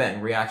trigger,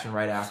 bang, reaction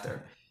right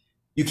after.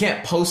 You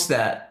can't post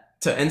that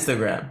to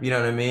Instagram, you know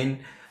what I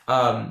mean?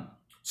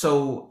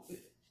 So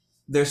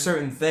there's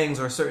certain things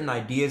or certain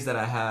ideas that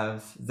I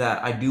have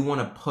that I do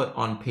want to put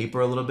on paper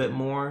a little bit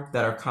more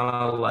that are kind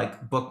of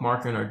like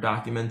bookmarking or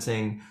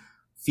documenting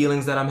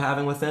feelings that I'm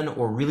having within,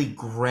 or really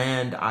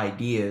grand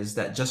ideas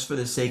that just for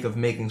the sake of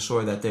making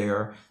sure that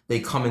they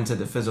come into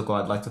the physical,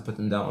 I'd like to put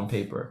them down on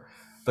paper.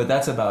 But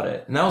that's about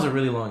it. And that was a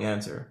really long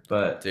answer,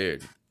 but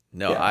Dude,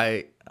 no,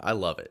 yeah. I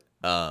love it.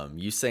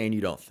 You saying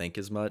you don't think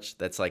as much,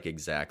 that's like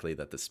exactly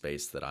the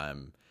space that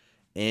I'm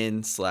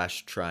in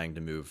slash trying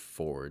to move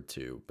forward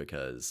to,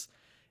 because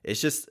it's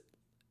just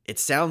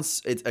it's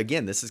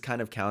again, this is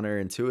kind of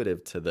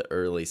counterintuitive to the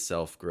early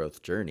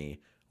self-growth journey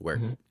where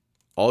Mhm.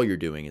 all you're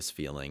doing is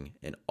feeling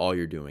and all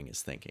you're doing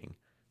is thinking.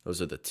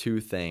 Those are the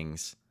two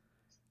things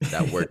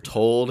that we're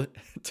told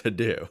to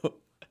do.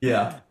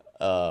 Yeah.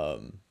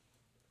 Um,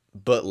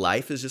 but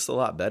life is just a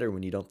lot better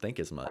when you don't think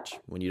as much,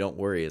 when you don't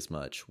worry as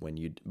much,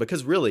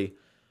 because really,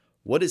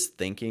 what is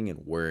thinking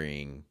and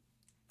worrying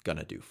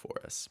gonna do for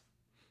us?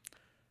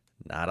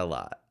 Not a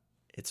lot.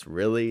 It's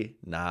really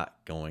not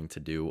going to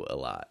do a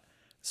lot.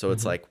 So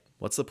it's Mhm. like,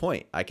 what's the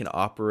point? I can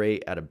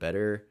operate at a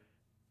better,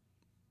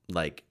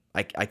 like,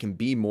 I can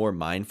be more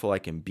mindful. I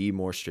can be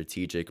more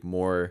strategic,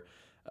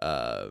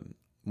 uh,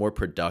 more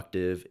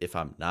productive if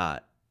I'm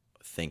not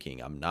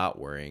thinking, I'm not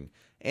worrying.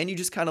 And you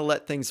just kind of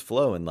let things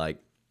flow. And like,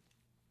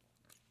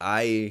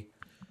 I,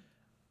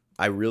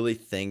 I really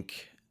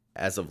think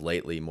as of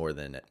lately, more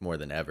than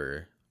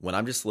ever, when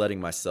I'm just letting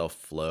myself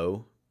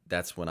flow,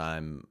 that's when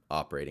I'm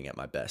operating at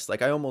my best.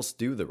 Like I almost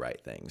do the right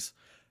things.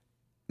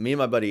 Me and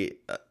my buddy,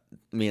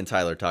 me and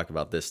Tyler talk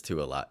about this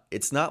too a lot.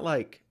 It's not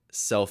like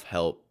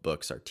self-help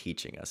books are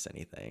teaching us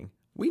anything.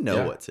 We know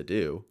Yeah. what to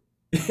do.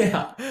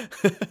 Yeah.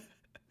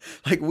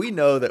 Like we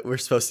know that we're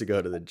supposed to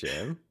go to the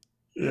gym.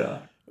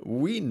 Yeah.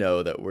 We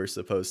know that we're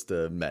supposed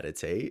to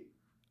meditate.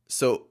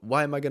 So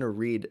why am I going to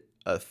read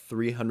a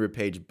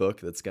 300-page book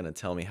that's going to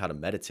tell me how to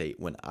meditate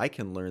when I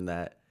can learn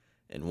that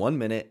in 1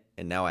 minute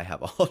and now I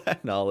have all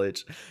that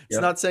knowledge? It's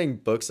Yep. not saying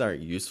books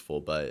aren't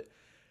useful, but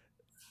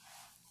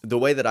the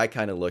way that I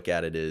kind of look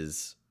at it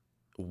is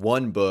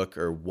one book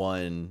or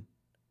one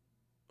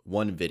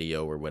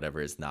video or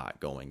whatever is not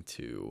going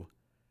to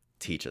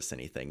teach us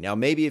anything. Now,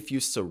 maybe if you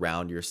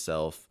surround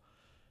yourself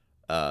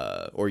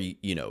or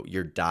you know,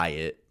 your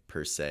diet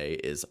per se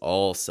is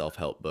all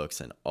self-help books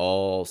and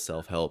all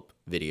self-help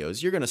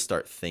videos, you're going to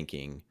start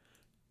thinking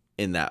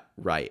in that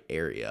right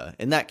area,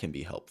 and that can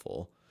be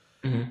helpful.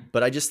 Mhm.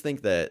 But I just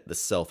think that the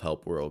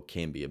self-help world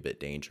can be a bit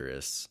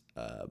dangerous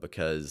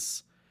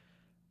because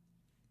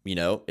you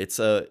know, it's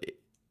a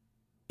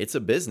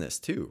business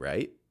too,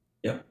 right?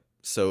 Yep.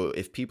 So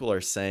if people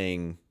are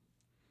saying,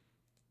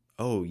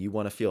 "Oh, you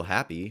want to feel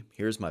happy?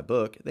 Here's my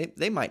book."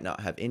 They might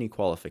not have any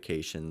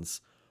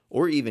qualifications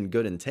or even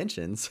good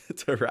intentions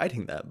to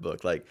writing that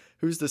book. Like,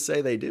 who's to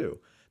say they do?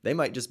 They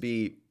might just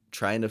be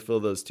trying to fill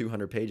those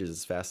 200 pages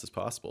as fast as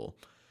possible.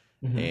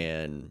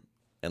 Mhm.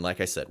 And like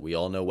I said, we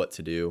all know what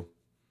to do.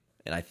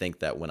 And I think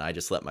that when I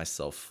just let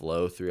myself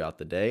flow throughout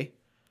the day,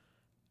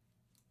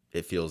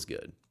 it feels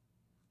good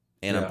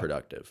and I'm Yeah.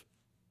 productive.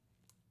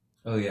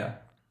 Oh yeah.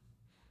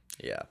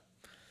 Yeah.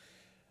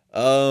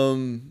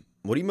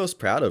 What are you most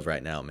proud of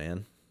right now,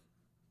 man?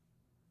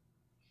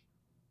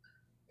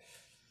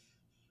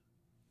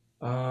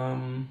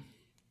 Um,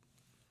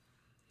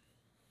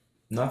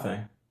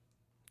 Nothing.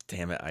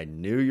 Damn it, I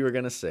knew you were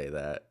gonna say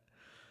that.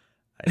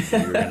 I knew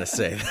you were gonna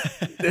say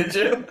Did that.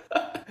 you?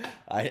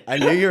 I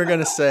knew you were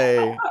gonna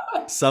say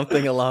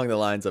something along the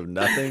lines of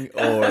nothing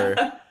or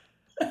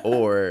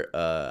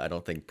I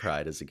don't think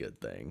pride is a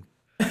good thing.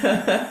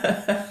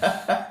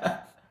 I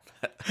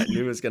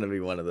knew it was gonna be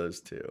one of those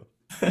two.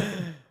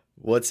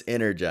 What's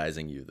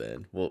energizing you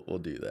then? We'll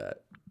do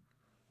that.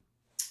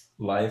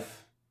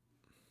 Life.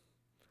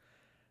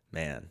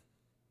 Man,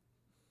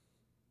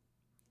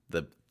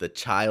 the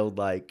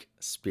childlike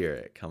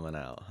spirit coming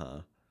out,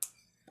 huh?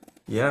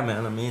 Yeah,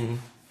 man. I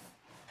mean,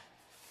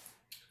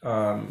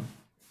 um,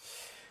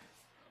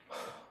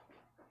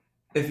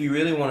 if you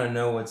really want to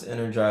know what's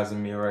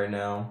energizing me right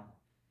now,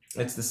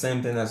 It's the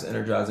same thing that's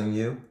energizing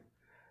you.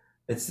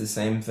 It's the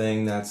same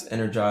thing that's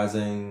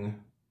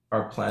energizing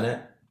our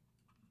planet.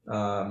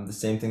 The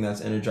same thing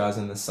that's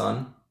energizing the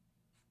sun.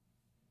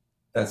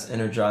 That's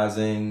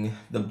energizing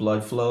the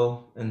blood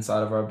flow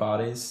inside of our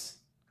bodies.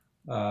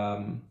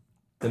 Um,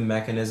 the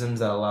mechanisms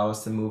that allow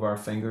us to move our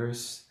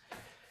fingers.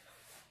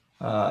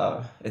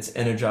 It's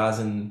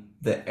energizing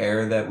the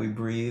air that we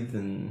breathe,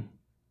 and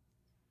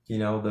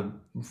the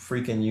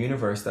freaking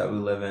universe that we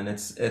live in.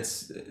 It's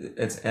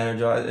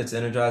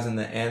energizing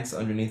the ants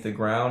underneath the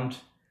ground.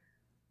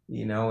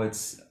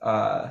 It's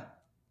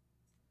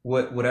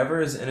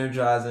whatever is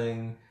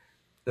energizing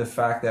the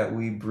fact that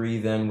we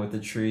breathe in what the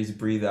trees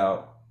breathe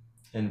out,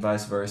 and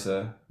vice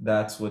versa.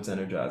 That's what's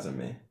energizing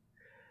me.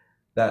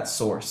 That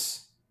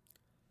source.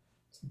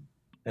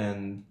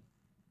 And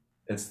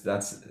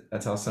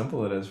that's how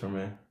simple it is for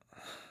me.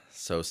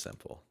 So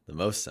simple. The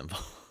most simple.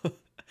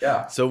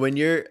 Yeah. So when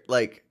you're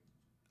like,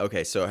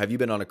 okay, so have you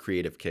been on a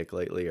creative kick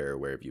lately, or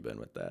where have you been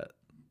with that?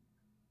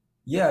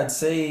 Yeah, I'd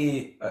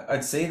say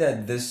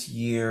that this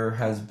year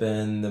has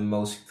been the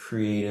most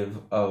creative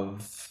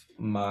of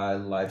my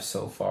life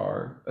so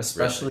far, Really?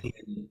 especially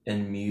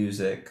in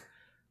music.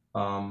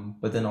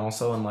 But then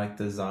also in like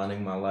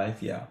designing my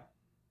life. Yeah.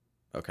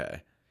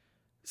 Okay.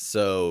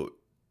 So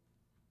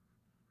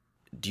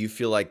do you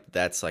feel like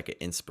that's like an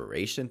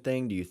inspiration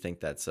thing? Do you think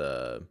that's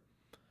a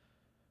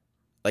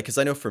like, because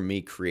I know for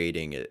me,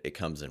 creating it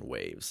comes in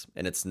waves,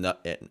 and it's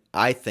not.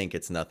 I think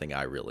it's nothing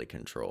I really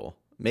control.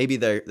 Maybe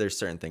there's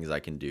certain things I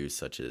can do,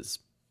 such as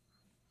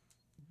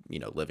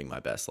living my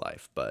best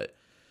life. But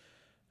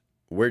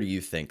where do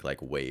you think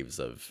like waves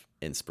of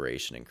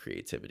inspiration and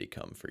creativity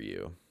come for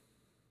you?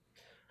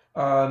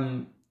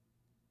 Um,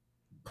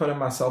 Putting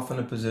myself in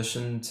a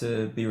position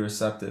to be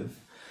receptive.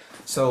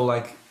 So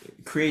like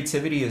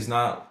creativity is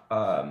not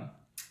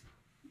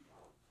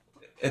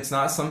it's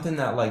not something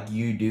that like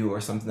you do or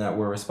something that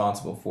we're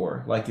responsible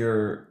for. Like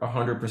you're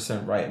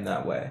 100% right in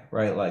that way,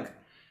 right? Like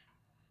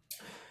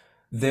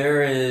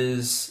there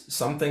is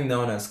something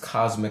known as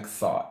cosmic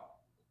thought,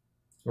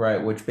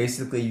 right? Which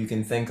basically you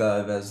can think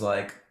of as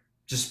like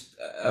just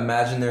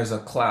imagine there's a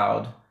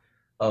cloud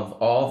of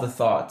all the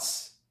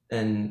thoughts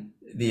and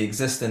the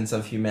existence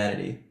of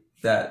humanity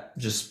that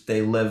just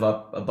they live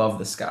up above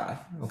the sky,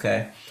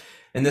 okay?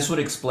 And this would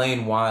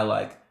explain why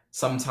like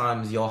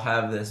sometimes you'll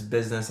have this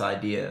business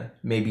idea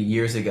maybe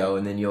years ago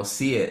and then you'll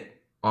see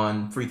it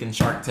on freaking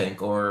Shark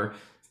Tank or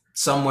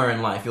somewhere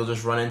in life. You'll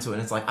just run into it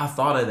and it's like, I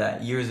thought of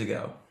that years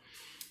ago.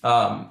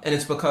 And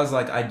it's because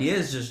like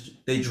ideas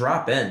just they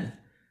drop in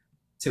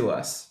to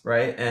us,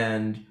 right?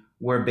 And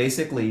we're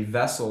basically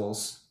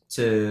vessels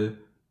to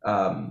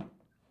um,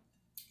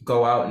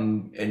 go out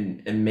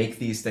and make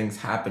these things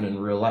happen in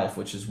real life,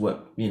 which is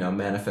what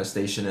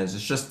manifestation is.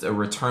 It's just a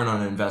return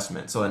on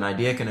investment. So an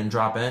idea can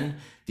drop in.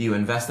 Do you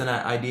invest in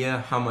that idea?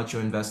 How much you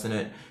invest in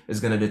it is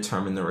going to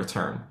determine the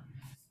return,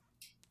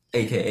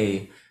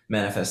 aka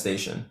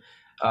manifestation.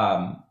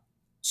 um,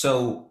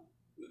 so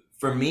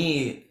for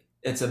me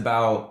it's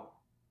about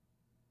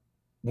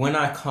when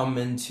I come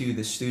into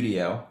the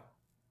studio,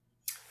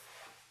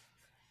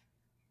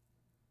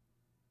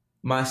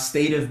 my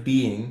state of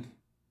being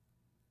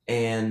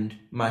and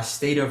my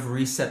state of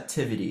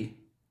receptivity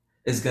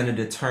is going to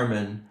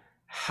determine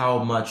how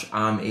much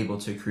I'm able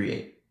to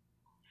create.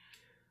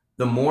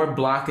 The more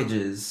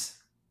blockages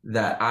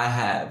that I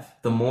have,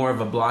 the more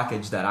of a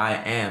blockage that I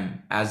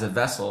am as a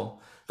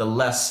vessel, the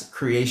less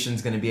creation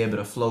is going to be able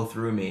to flow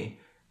through me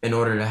in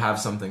order to have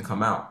something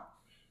come out.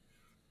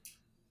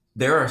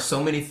 There are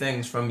so many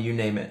things from you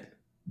name it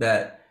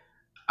that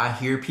I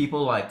hear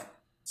people like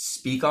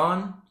speak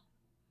on,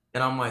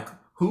 and I'm like,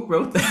 who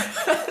wrote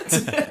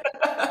that?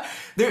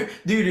 There,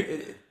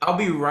 dude, I'll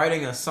be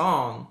writing a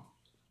song,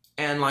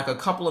 and like a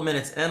couple of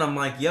minutes in, I'm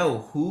like, yo,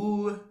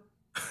 who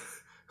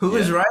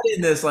is Yeah.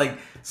 writing this? Like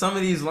some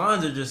of these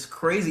lines are just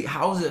crazy.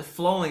 How is it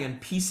flowing and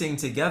piecing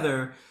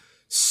together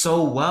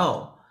so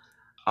well?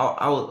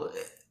 I'll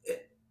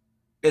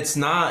it's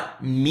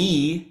not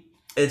me.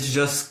 It's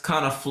just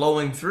kind of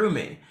flowing through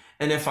me.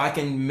 And if I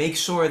can make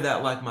sure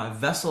that like my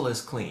vessel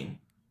is clean,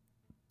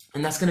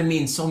 and that's going to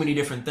mean so many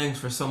different things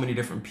for so many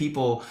different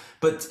people,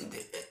 but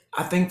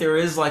I think there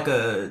is like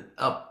a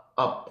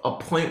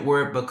point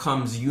where it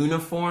becomes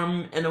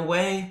uniform in a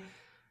way.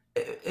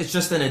 It's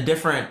just in a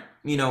different,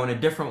 in a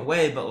different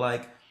way, but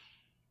like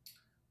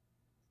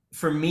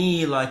for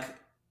me, like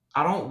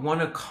I don't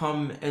want to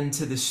come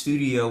into the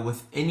studio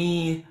with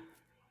any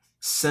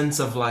sense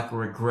of like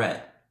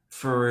regret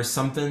for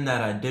something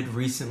that I did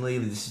recently,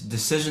 the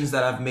decisions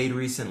that I've made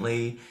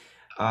recently.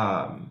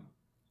 Um,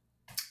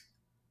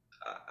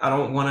 I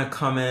don't want to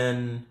come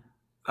in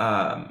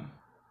um,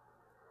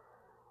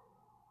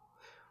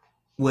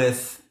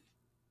 with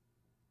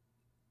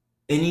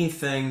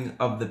anything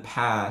of the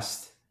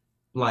past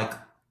like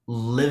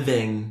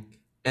living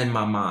in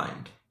my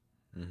mind,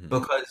 Hmm.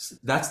 because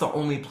that's the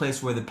only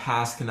place where the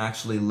past can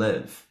actually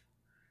live,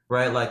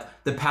 right? Like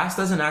the past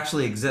doesn't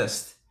actually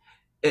exist.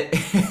 It,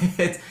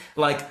 it's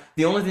like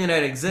the only thing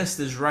that exists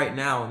is right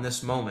now in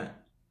this moment.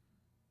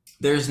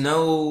 There's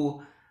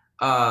no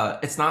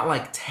it's not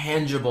like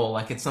tangible,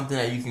 like it's something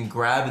that you can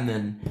grab and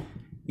then,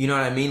 you know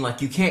what I mean?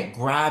 Like you can't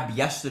grab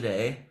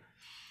yesterday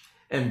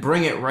and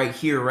bring it right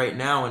here, right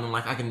now, and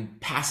like I can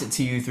pass it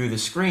to you through the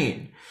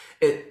screen.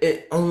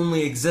 It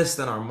only exists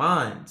in our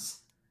minds.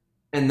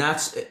 And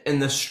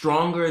the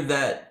stronger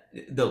that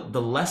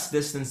the less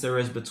distance there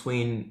is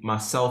between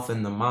myself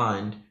and the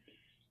mind,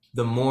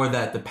 the more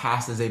that the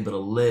past is able to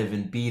live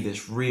and be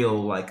this real,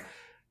 like,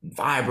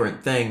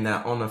 vibrant thing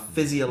that on a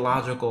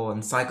physiological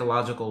and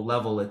psychological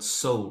level, it's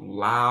so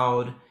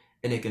loud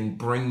and it can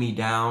bring me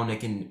down. It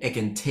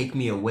can take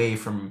me away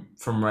from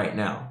right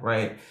now,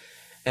 right?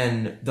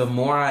 And the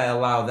more I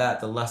allow that,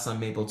 the less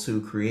I'm able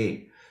to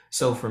create.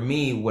 So for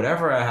me,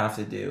 whatever I have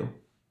to do,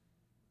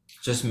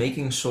 just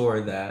making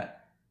sure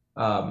that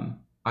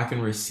I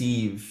can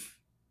receive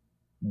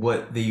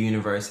what the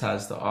universe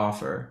has to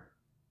offer.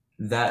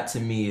 That to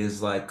me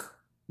is like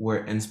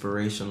where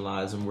inspiration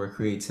lies and where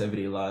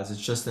creativity lies.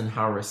 It's just in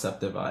how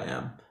receptive I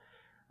am.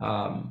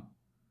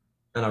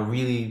 And I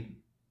really,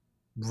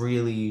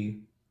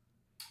 really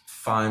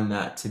find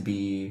that to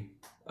be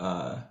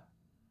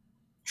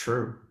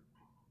true.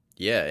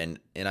 Yeah,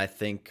 and I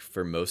think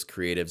for most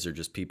creatives or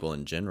just people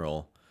in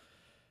general,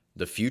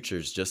 the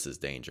future's just as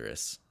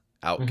dangerous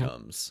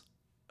outcomes.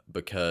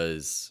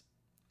 Because,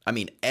 I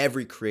mean,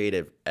 every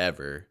creative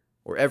ever,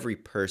 or every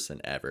person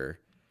ever,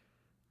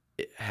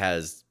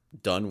 has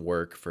done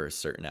work for a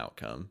certain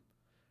outcome,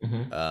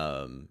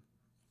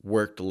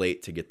 worked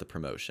late to get the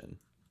promotion,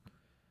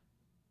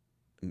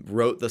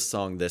 wrote the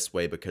song this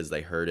way because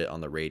they heard it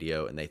on the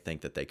radio and they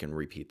think that they can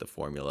repeat the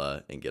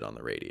formula and get on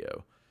the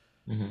radio.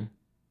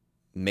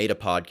 Made a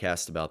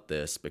podcast about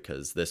this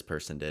because this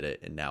person did it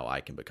and now I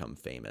can become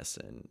famous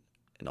and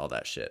all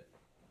that shit.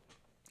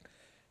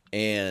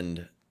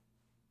 And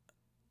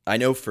I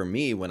know for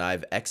me, when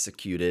I've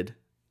executed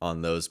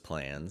on those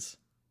plans,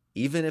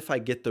 even if I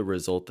get the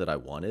result that I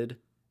wanted,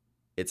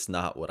 it's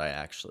not what I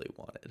actually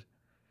wanted.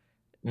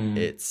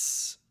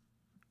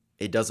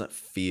 It doesn't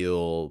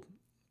feel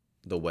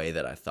the way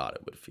that I thought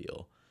it would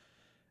feel.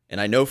 And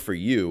I know for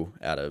you,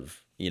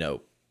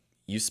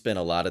 you spent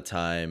a lot of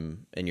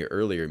time in your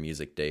earlier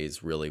music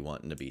days really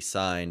wanting to be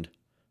signed,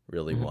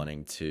 really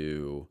wanting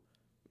to,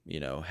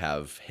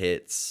 have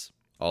hits,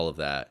 all of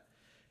that.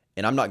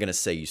 And I'm not going to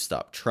say you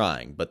stopped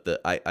trying, but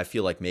I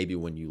feel like maybe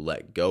when you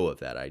let go of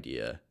that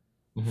idea,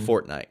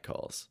 Fortnite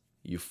calls,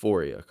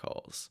 Euphoria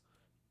calls,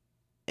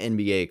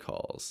 NBA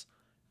calls.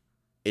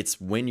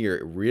 It's when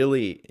you're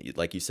really,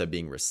 like you said,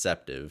 being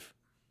receptive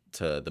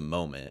to the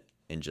moment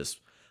and just,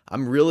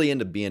 I'm really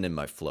into being in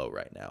my flow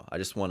right now. I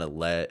just want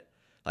to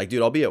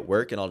dude, I'll be at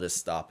work and I'll just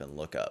stop and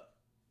look up.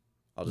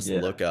 I'll just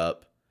look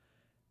up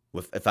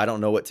if I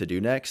don't know what to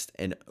do next.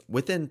 And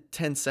within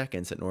 10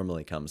 seconds, it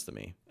normally comes to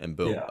me and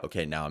boom. Yeah.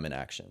 Okay, now I'm in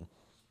action.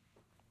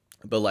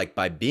 But like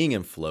by being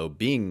in flow,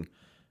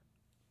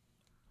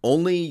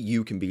 only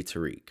you can be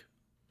Tarik.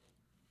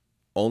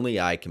 Only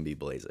I can be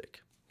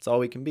Blazik. It's all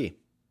we can be.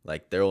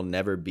 Like there will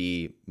never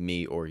be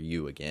me or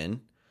you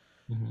again.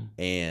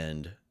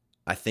 And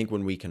I think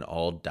when we can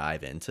all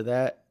dive into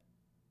that,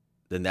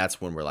 then that's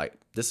when we're like,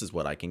 this is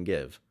what I can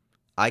give.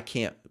 I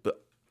can't,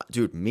 but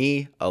dude,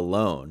 me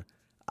alone,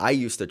 I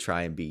used to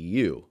try and be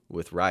you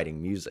with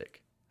writing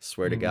music.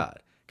 Swear to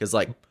God. Because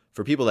like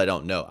for people that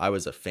don't know, I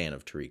was a fan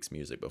of Tarik's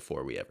music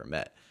before we ever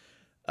met.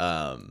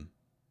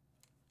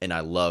 And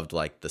I loved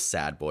like the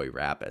sad boy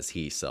rap as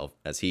he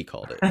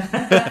called it.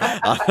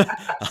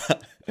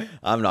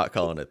 I'm not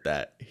calling it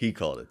that. He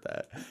called it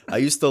that. I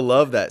used to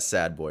love that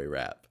sad boy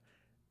rap.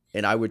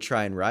 And I would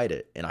try and write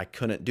it. And I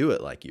couldn't do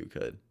it like you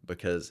could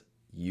because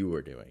you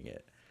were doing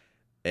it.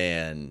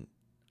 And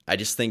I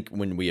just think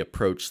when we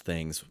approach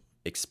things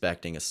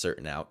expecting a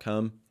certain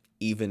outcome,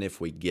 even if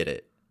we get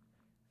it,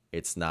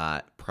 it's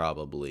not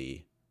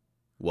probably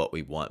what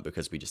we want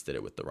because we just did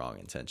it with the wrong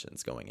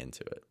intentions going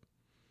into it.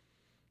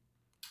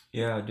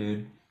 Yeah,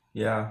 dude.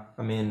 Yeah.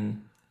 I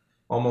mean,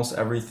 almost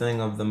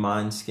everything of the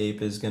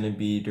mindscape is going to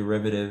be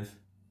derivative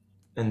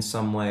in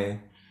some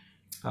way,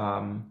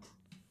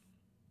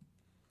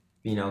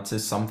 to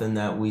something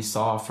that we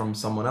saw from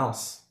someone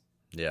else.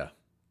 Yeah.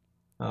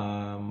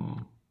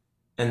 And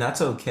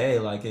that's okay.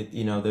 Like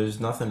there's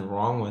nothing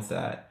wrong with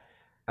that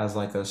as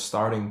like a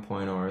starting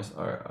point or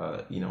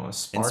a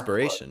spark.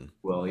 Inspiration.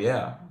 Well,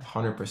 yeah,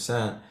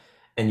 100%.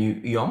 And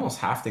you almost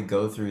have to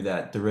go through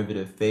that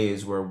derivative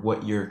phase where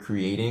what you're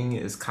creating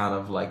is kind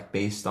of like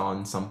based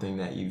on something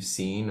that you've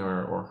seen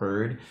or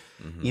heard.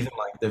 Even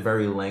like the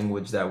very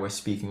language that we're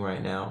speaking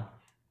right now.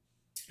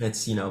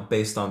 It's,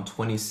 based on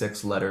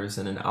 26 letters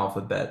in an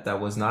alphabet that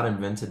was not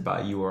invented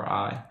by you or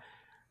I,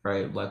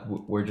 right? Like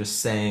we're just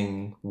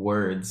saying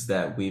words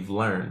that we've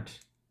learned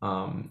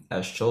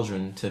as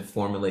children to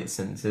formulate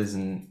sentences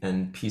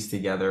and piece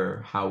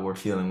together how we're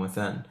feeling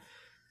within.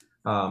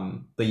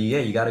 But yeah,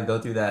 you got to go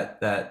through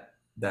that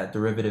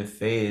derivative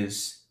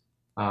phase.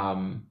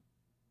 And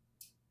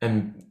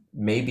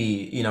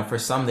maybe, for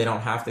some, they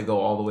don't have to go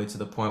all the way to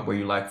the point where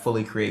you like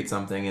fully create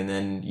something and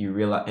then you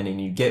realize, and then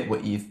you get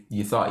what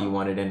you thought you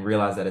wanted and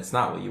realize that it's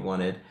not what you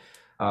wanted.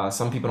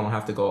 Some people don't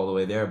have to go all the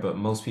way there, but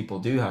most people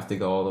do have to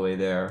go all the way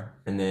there.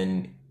 And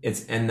then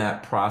it's in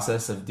that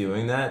process of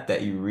doing that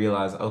that you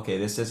realize, okay,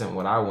 this isn't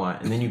what I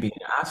want. And then you begin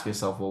to ask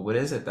yourself, well, what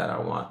is it that I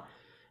want?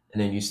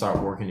 And then you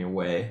start working your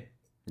way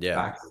Yeah.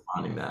 back to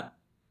finding that.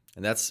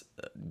 And that's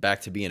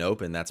back to being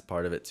open. That's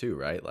part of it too,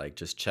 right? Like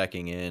just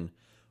checking in.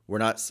 We're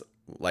not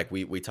like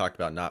we talked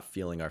about not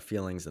feeling our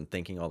feelings and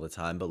thinking all the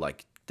time, but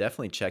like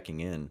definitely checking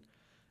in.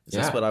 Is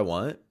this Yeah. what I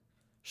want?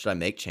 Should I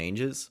make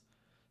changes?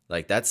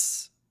 Like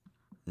that's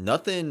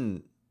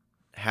nothing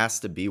has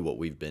to be what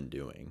we've been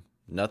doing.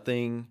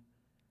 Nothing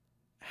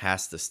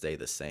has to stay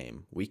the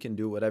same. We can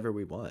do whatever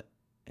we want.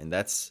 And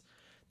that's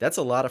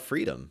a lot of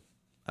freedom.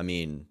 I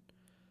mean,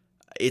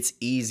 it's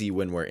easy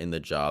when we're in the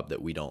job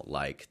that we don't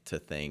like to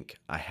think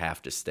I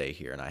have to stay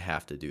here and I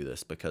have to do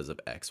this because of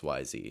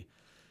XYZ.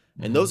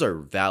 And Mm-hmm. those are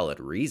valid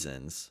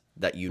reasons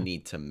that you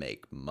need to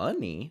make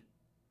money.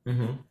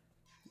 Mm-hmm.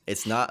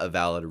 It's not a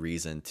valid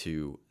reason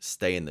to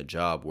stay in the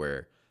job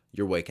where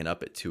you're waking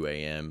up at 2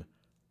 a.m.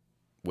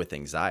 with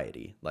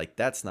anxiety. Like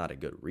that's not a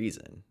good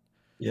reason.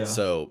 Yeah.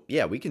 So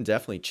yeah, we can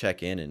definitely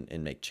check in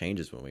and make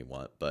changes when we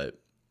want. But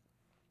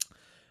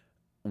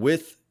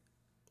with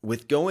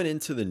going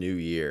into the new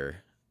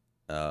year,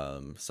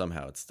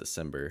 somehow it's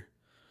December.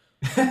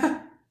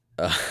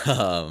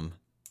 um,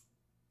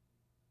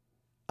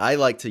 I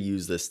like to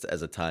use this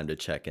as a time to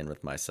check in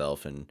with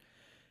myself and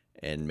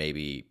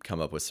maybe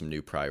come up with some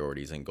new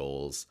priorities and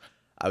goals.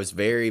 I was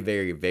very,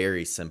 very,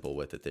 very simple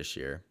with it this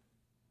year.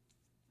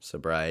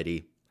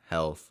 Sobriety,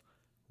 health,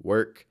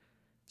 work,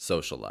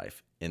 social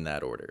life, in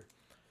that order.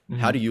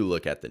 How Mhm. do you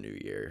look at the new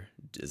year?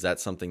 Is that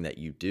something that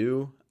you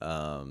do?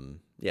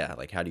 Yeah,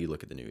 like how do you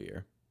look at the new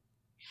year?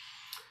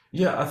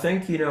 Yeah, I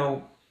think,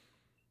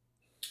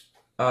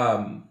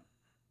 um,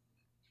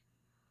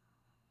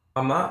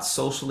 I'm not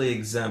socially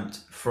exempt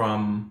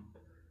from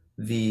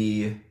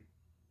the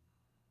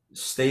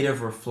state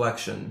of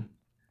reflection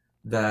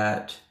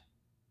that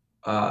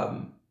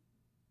um,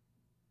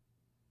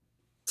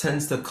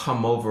 tends to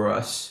come over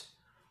us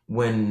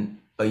when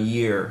a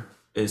year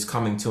is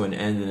coming to an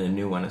end and a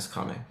new one is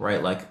coming,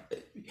 right? Like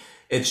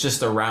it's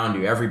just around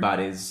you.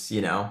 Everybody's,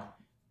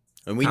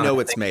 And we kind of know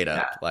it's thinking made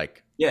up. that.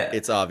 Like Yeah,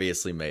 it's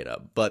obviously made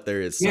up, but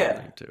there is yeah.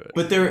 something to it.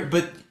 But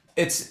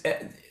it's,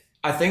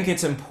 I think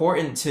it's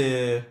important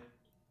to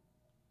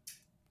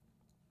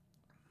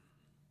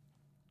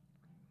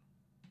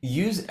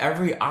use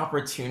every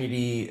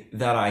opportunity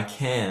that I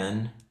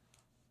can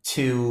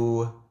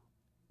to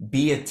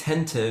be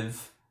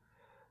attentive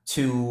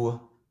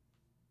to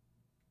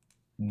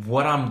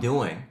what I'm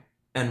doing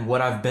and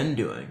what I've been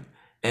doing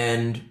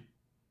and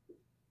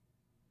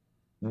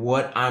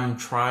what I'm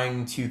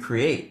trying to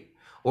create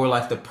or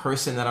like the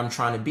person that I'm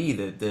trying to be,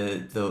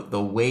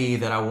 the way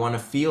that I want to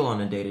feel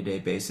on a day-to-day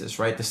basis,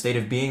 right? The state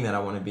of being that I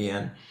want to be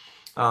in.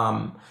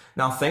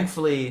 Now,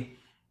 thankfully,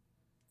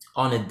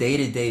 on a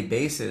day-to-day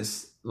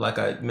basis, like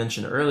I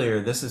mentioned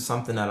earlier, this is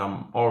something that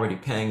I'm already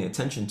paying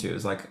attention to.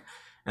 Is like,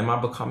 am I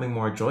becoming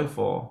more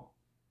joyful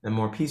and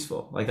more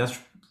peaceful? Like that's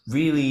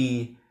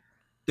really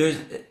there's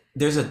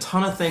there's a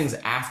ton of things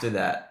after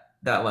that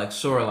like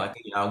sure like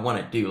I want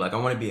to do. Like I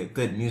want to be a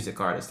good music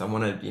artist. I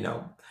want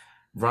to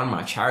run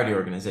my charity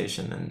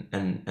organization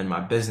and my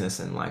business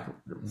and like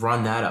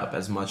run that up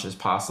as much as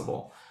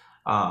possible.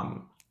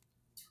 Um,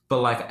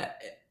 but like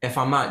if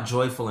I'm not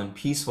joyful and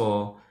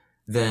peaceful,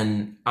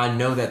 then I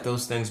know that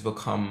those things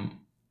become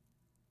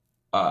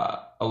a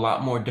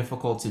lot more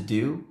difficult to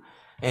do.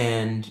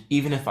 And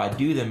even if I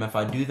do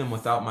them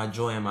without my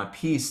joy and my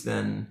peace,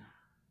 then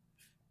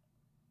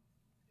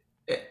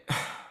it,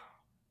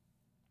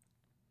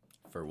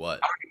 For what?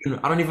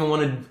 I don't even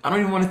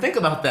want to think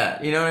about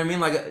that. You know what I mean?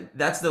 Like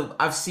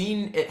I've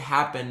seen it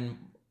happen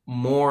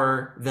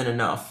more than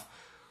enough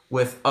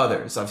with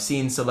others. I've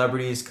seen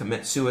celebrities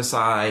commit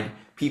suicide,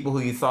 people who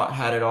you thought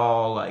had it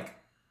all. Like,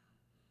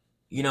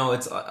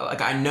 it's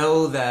like I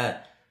know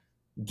that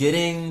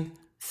getting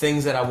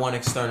things that I want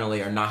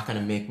externally are not going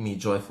to make me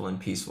joyful and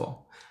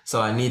peaceful.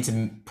 So I need to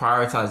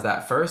prioritize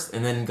that first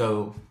and then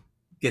go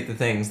get the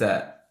things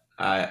that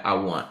I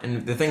want.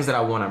 And the things that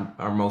I want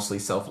are mostly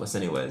selfless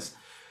anyways.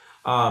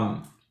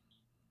 Um,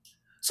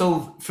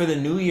 so for the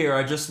new year,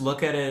 I just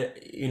look at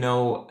it,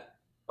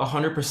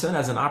 100%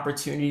 as an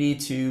opportunity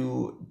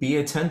to be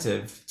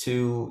attentive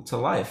to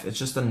life. It's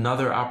just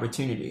another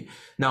opportunity.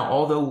 Now,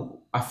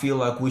 although I feel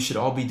like we should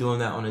all be doing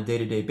that on a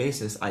day-to-day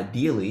basis,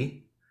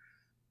 ideally,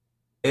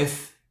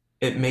 if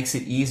it makes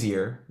it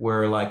easier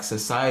where like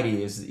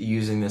society is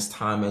using this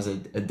time as a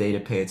day to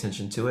pay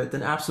attention to it,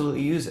 then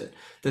absolutely use it.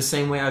 The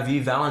same way I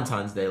view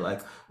Valentine's Day,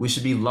 like we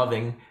should be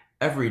loving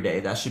every day.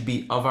 That should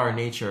be of our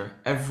nature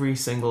every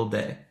single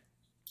day,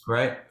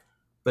 right?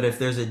 But if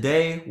there's a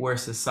day where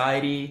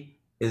society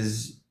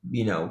is,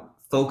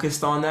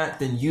 focused on that,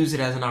 then use it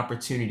as an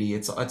opportunity.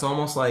 It's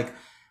almost like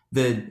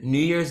the New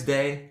Year's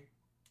Day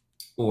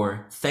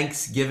or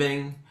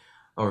Thanksgiving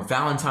or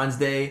Valentine's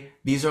Day.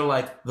 These are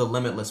like the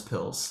limitless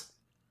pills.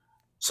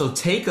 So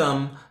take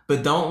them,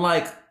 but don't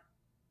like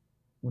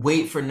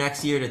wait for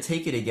next year to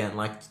take it again.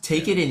 Like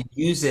take Yeah. it and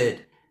use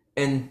it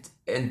and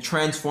and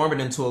transform it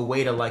into a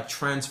way to like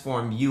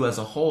transform you as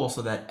a whole,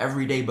 so that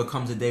every day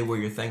becomes a day where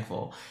you're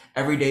thankful.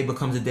 Every day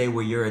becomes a day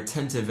where you're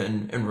attentive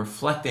and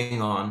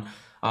reflecting on,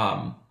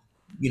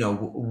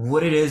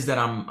 what it is that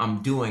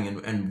I'm doing,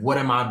 and what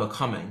am I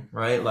becoming,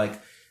 right?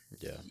 Like,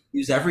 Yeah.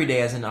 use every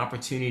day as an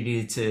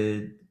opportunity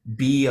to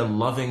be a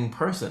loving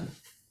person.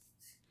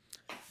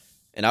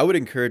 And I would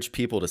encourage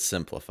people to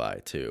simplify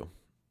too.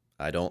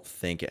 I don't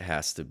think it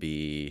has to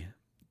be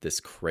this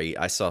great.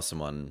 I saw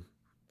someone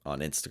on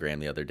Instagram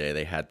the other day.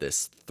 They had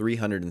this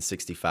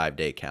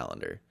 365-day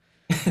calendar.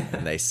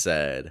 And they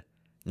said,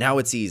 now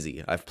it's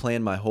easy. I've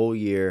planned my whole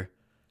year.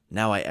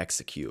 Now I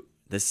execute.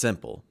 This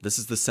simple. This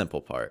is the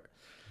simple part.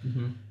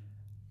 Mm-hmm.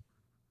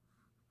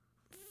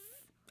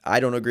 I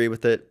don't agree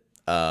with it.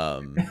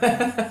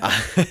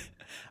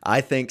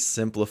 I think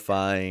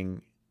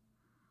simplifying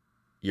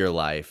your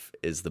life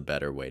is the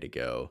better way to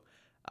go.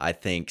 I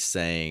think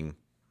saying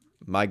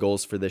my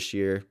goals for this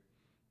year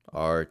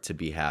are to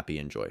be happy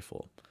and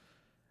joyful.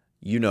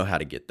 You know how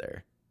to get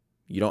there.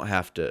 You don't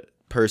have to.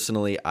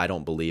 Personally, I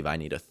don't believe I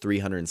need a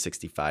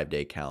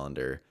 365-day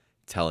calendar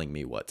telling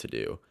me what to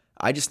do.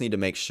 I just need to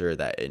make sure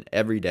that in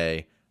every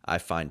day I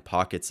find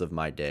pockets of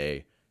my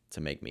day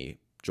to make me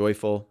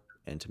joyful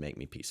and to make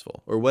me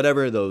peaceful, or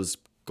whatever those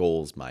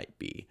goals might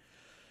be.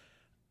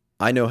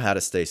 I know how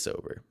to stay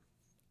sober.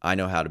 I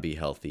know how to be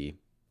healthy.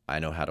 I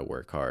know how to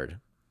work hard.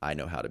 I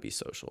know how to be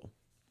social.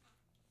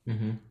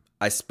 Mm-hmm.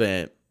 I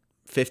spent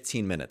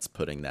 15 minutes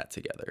putting that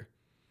together.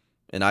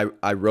 And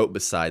I wrote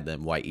beside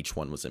them why each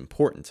one was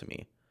important to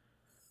me.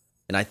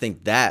 And I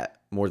think that,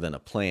 more than a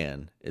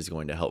plan, is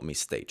going to help me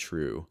stay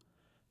true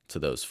to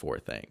those 4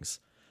 things.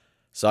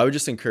 So I would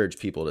just encourage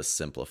people to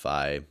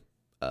simplify.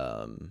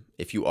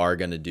 If you are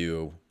going to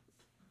do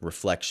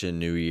reflection,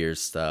 New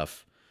Year's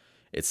stuff,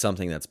 it's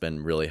something that's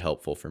been really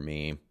helpful for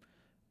me.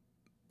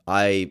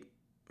 I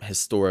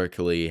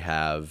historically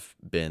have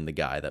been the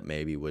guy that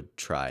maybe would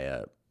try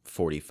a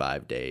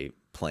 45-day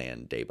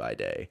plan day by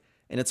day.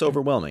 And it's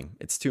overwhelming.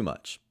 It's too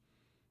much.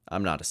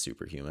 I'm not a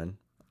superhuman.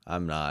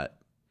 I'm not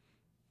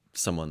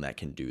someone that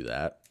can do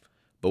that.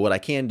 But what I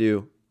can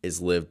do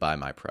is live by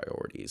my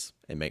priorities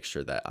and make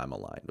sure that I'm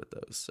aligned with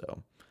those.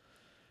 So,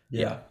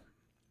 Yeah.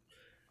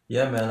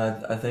 Yeah,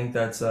 man. I think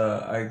that's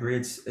I agree.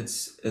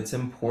 It's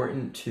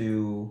important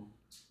to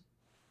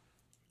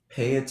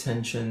pay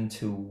attention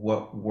to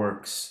what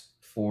works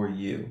for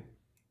you.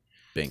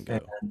 bingo.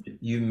 And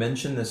you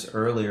mentioned this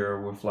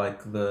earlier with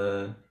like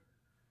the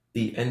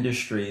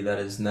industry that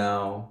is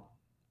now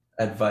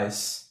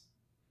advice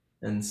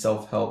and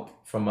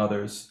self-help from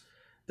others.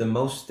 The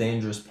most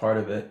dangerous part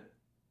of it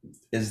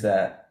is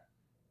that,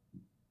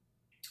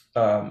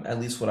 at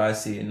least what I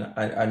see, and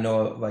I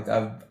know like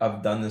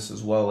I've done this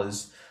as well,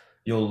 is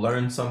you'll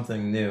learn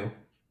something new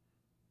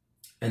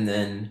and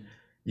then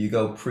you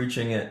go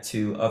preaching it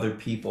to other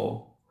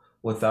people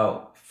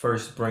without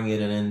first bringing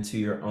it into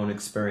your own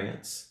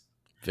experience.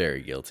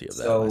 Very guilty of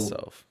that So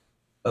myself.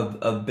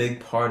 a big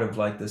part of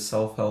like the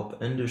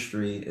self-help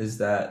industry is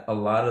that a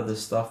lot of the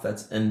stuff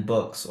that's in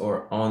books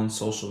or on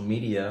social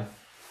media,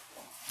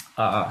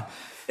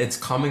 it's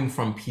coming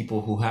from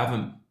people who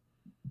haven't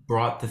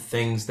brought the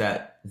things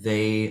that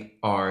they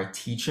are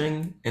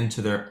teaching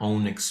into their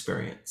own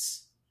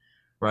experience,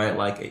 right?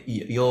 Like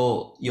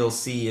you'll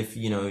see, if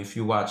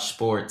you watch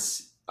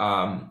sports,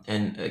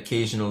 and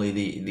occasionally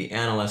the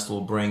analyst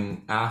will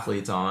bring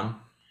athletes on,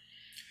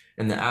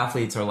 and the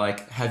athletes are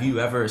like, have you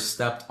ever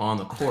stepped on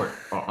the court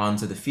or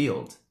onto the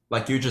field?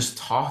 Like, you're just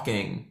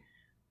talking,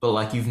 but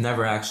like you've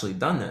never actually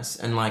done this.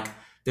 And like,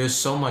 there's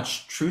so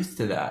much truth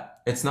to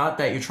that. It's not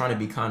that you're trying to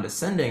be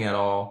condescending at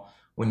all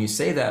when you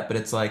say that, but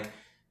it's like,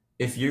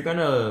 if you're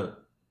gonna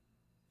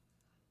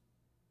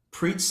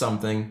preach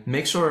something,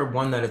 make sure,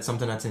 one, that it's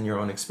something that's in your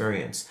own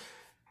experience.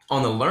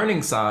 On the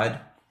learning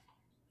side,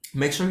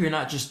 make sure you're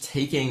not just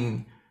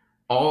taking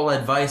all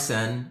advice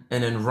in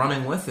and then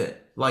running with it.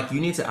 Like,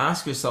 you need to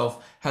ask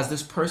yourself, has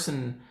this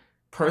person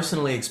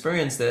personally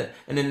experienced it?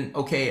 And then,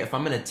 okay, if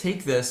I'm going to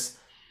take this,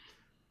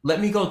 let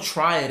me go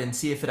try it and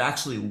see if it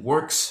actually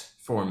works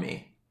for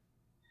me.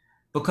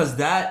 Because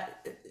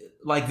that,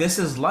 like, this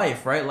is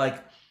life, right?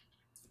 Like,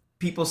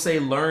 people say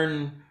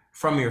learn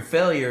from your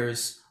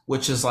failures,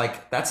 which is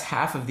like, that's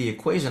half of the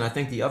equation. I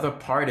think the other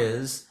part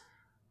is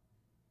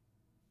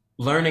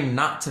learning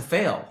not to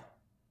fail.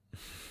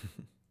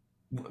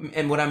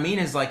 And what I mean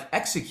is like,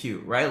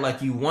 execute, right?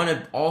 Like, you want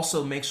to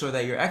also make sure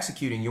that you're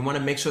executing. You want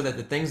to make sure that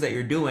the things that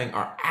you're doing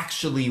are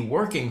actually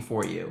working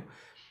for you.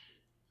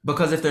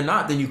 Because if they're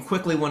not, then you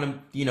quickly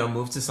want to,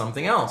 move to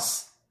something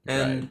else.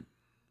 And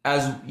Right.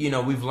 as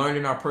we've learned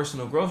in our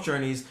personal growth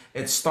journeys,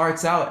 it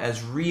starts out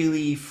as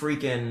really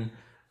freaking,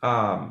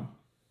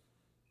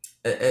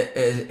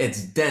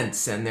 it's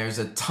dense and there's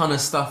a ton of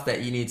stuff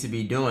that you need to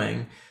be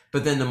doing.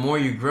 But then the more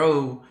you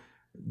grow,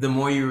 the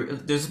more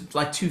there's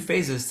like 2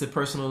 phases to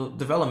personal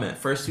development.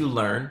 First you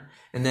learn,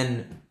 and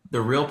then the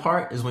real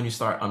part is when you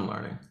start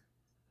unlearning.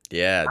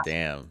 Yeah,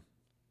 damn.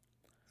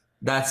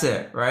 That's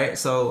it, right?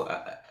 So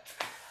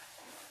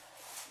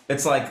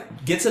it's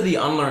like, get to the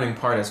unlearning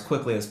part as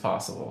quickly as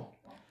possible.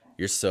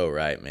 You're so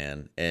right,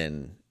 man.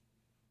 And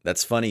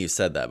that's funny you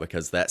said that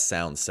because that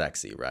sounds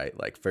sexy, right?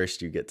 Like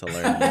first you get to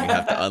learn and then you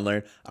have to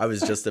unlearn. I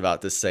was just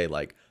about to say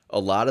like a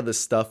lot of the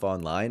stuff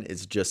online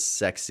is just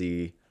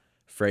sexy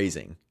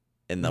phrasing.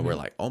 And then we're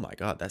like, oh my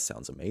God, that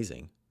sounds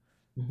amazing.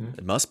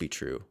 It must be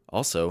true.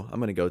 Also,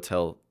 I'm going to go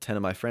tell 10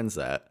 of my friends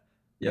that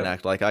and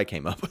act like I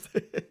came up with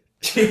it.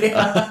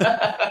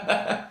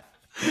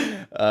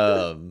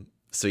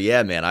 So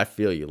yeah, man, I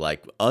feel you.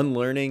 Like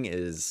unlearning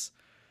is,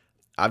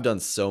 I've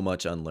done so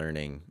much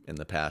unlearning in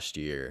the past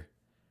year,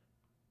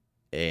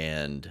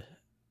 and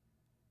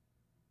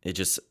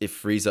it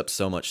frees up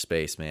so much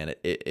space, man.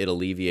 It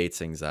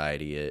alleviates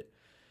anxiety.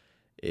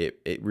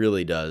 It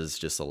really does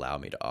just allow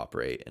me to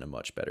operate in a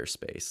much better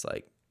space.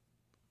 Like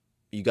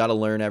you got to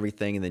learn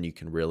everything and then you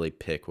can really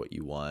pick what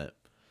you want,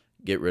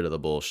 get rid of the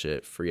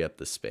bullshit, free up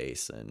the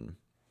space, and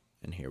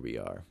here we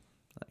are.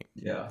 Like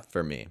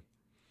for me.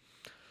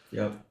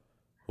 Yep.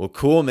 Well,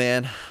 cool,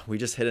 man. We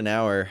just hit an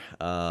hour.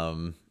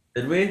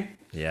 Did we?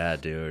 Yeah,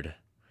 dude.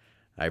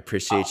 I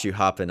appreciate you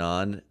hopping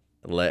on.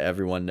 Let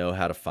everyone know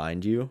how to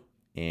find you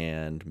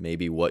and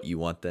maybe what you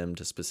want them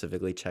to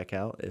specifically check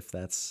out if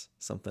that's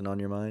something on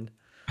your mind.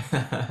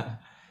 Yeah,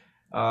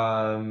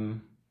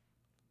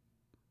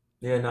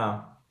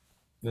 no.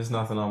 There's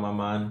nothing on my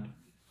mind.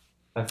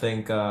 I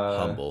think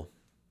Humble.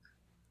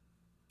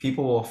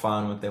 people will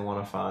find what they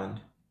want to find,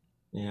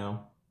 you know.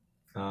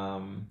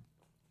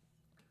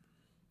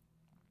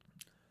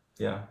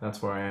 Yeah,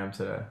 that's where I am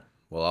today.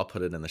 Well, I'll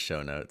put it in the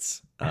show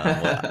notes.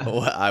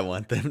 What I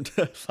want them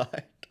to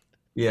find.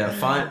 Yeah,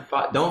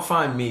 don't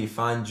find me,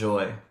 find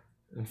joy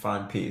and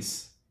find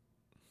peace.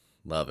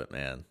 Love it,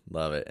 man.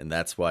 Love it. And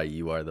that's why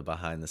you are the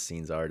behind the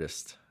scenes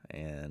artist.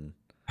 And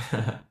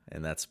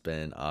that's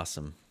been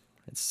awesome.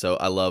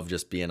 I love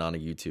just being on a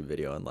YouTube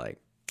video and like,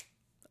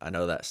 I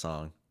know that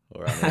song,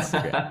 or on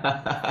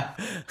Instagram.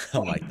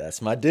 I'm like,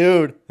 that's my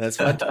dude. That's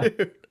my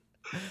dude.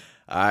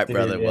 All right,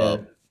 brother. Dude, yeah.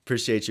 Well,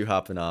 appreciate you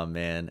hopping on,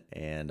 man.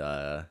 And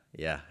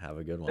yeah, have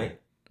a good one.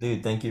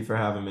 Dude, thank you for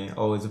having me.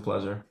 Always a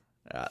pleasure.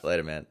 All right,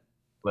 later, man.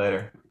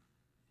 Later.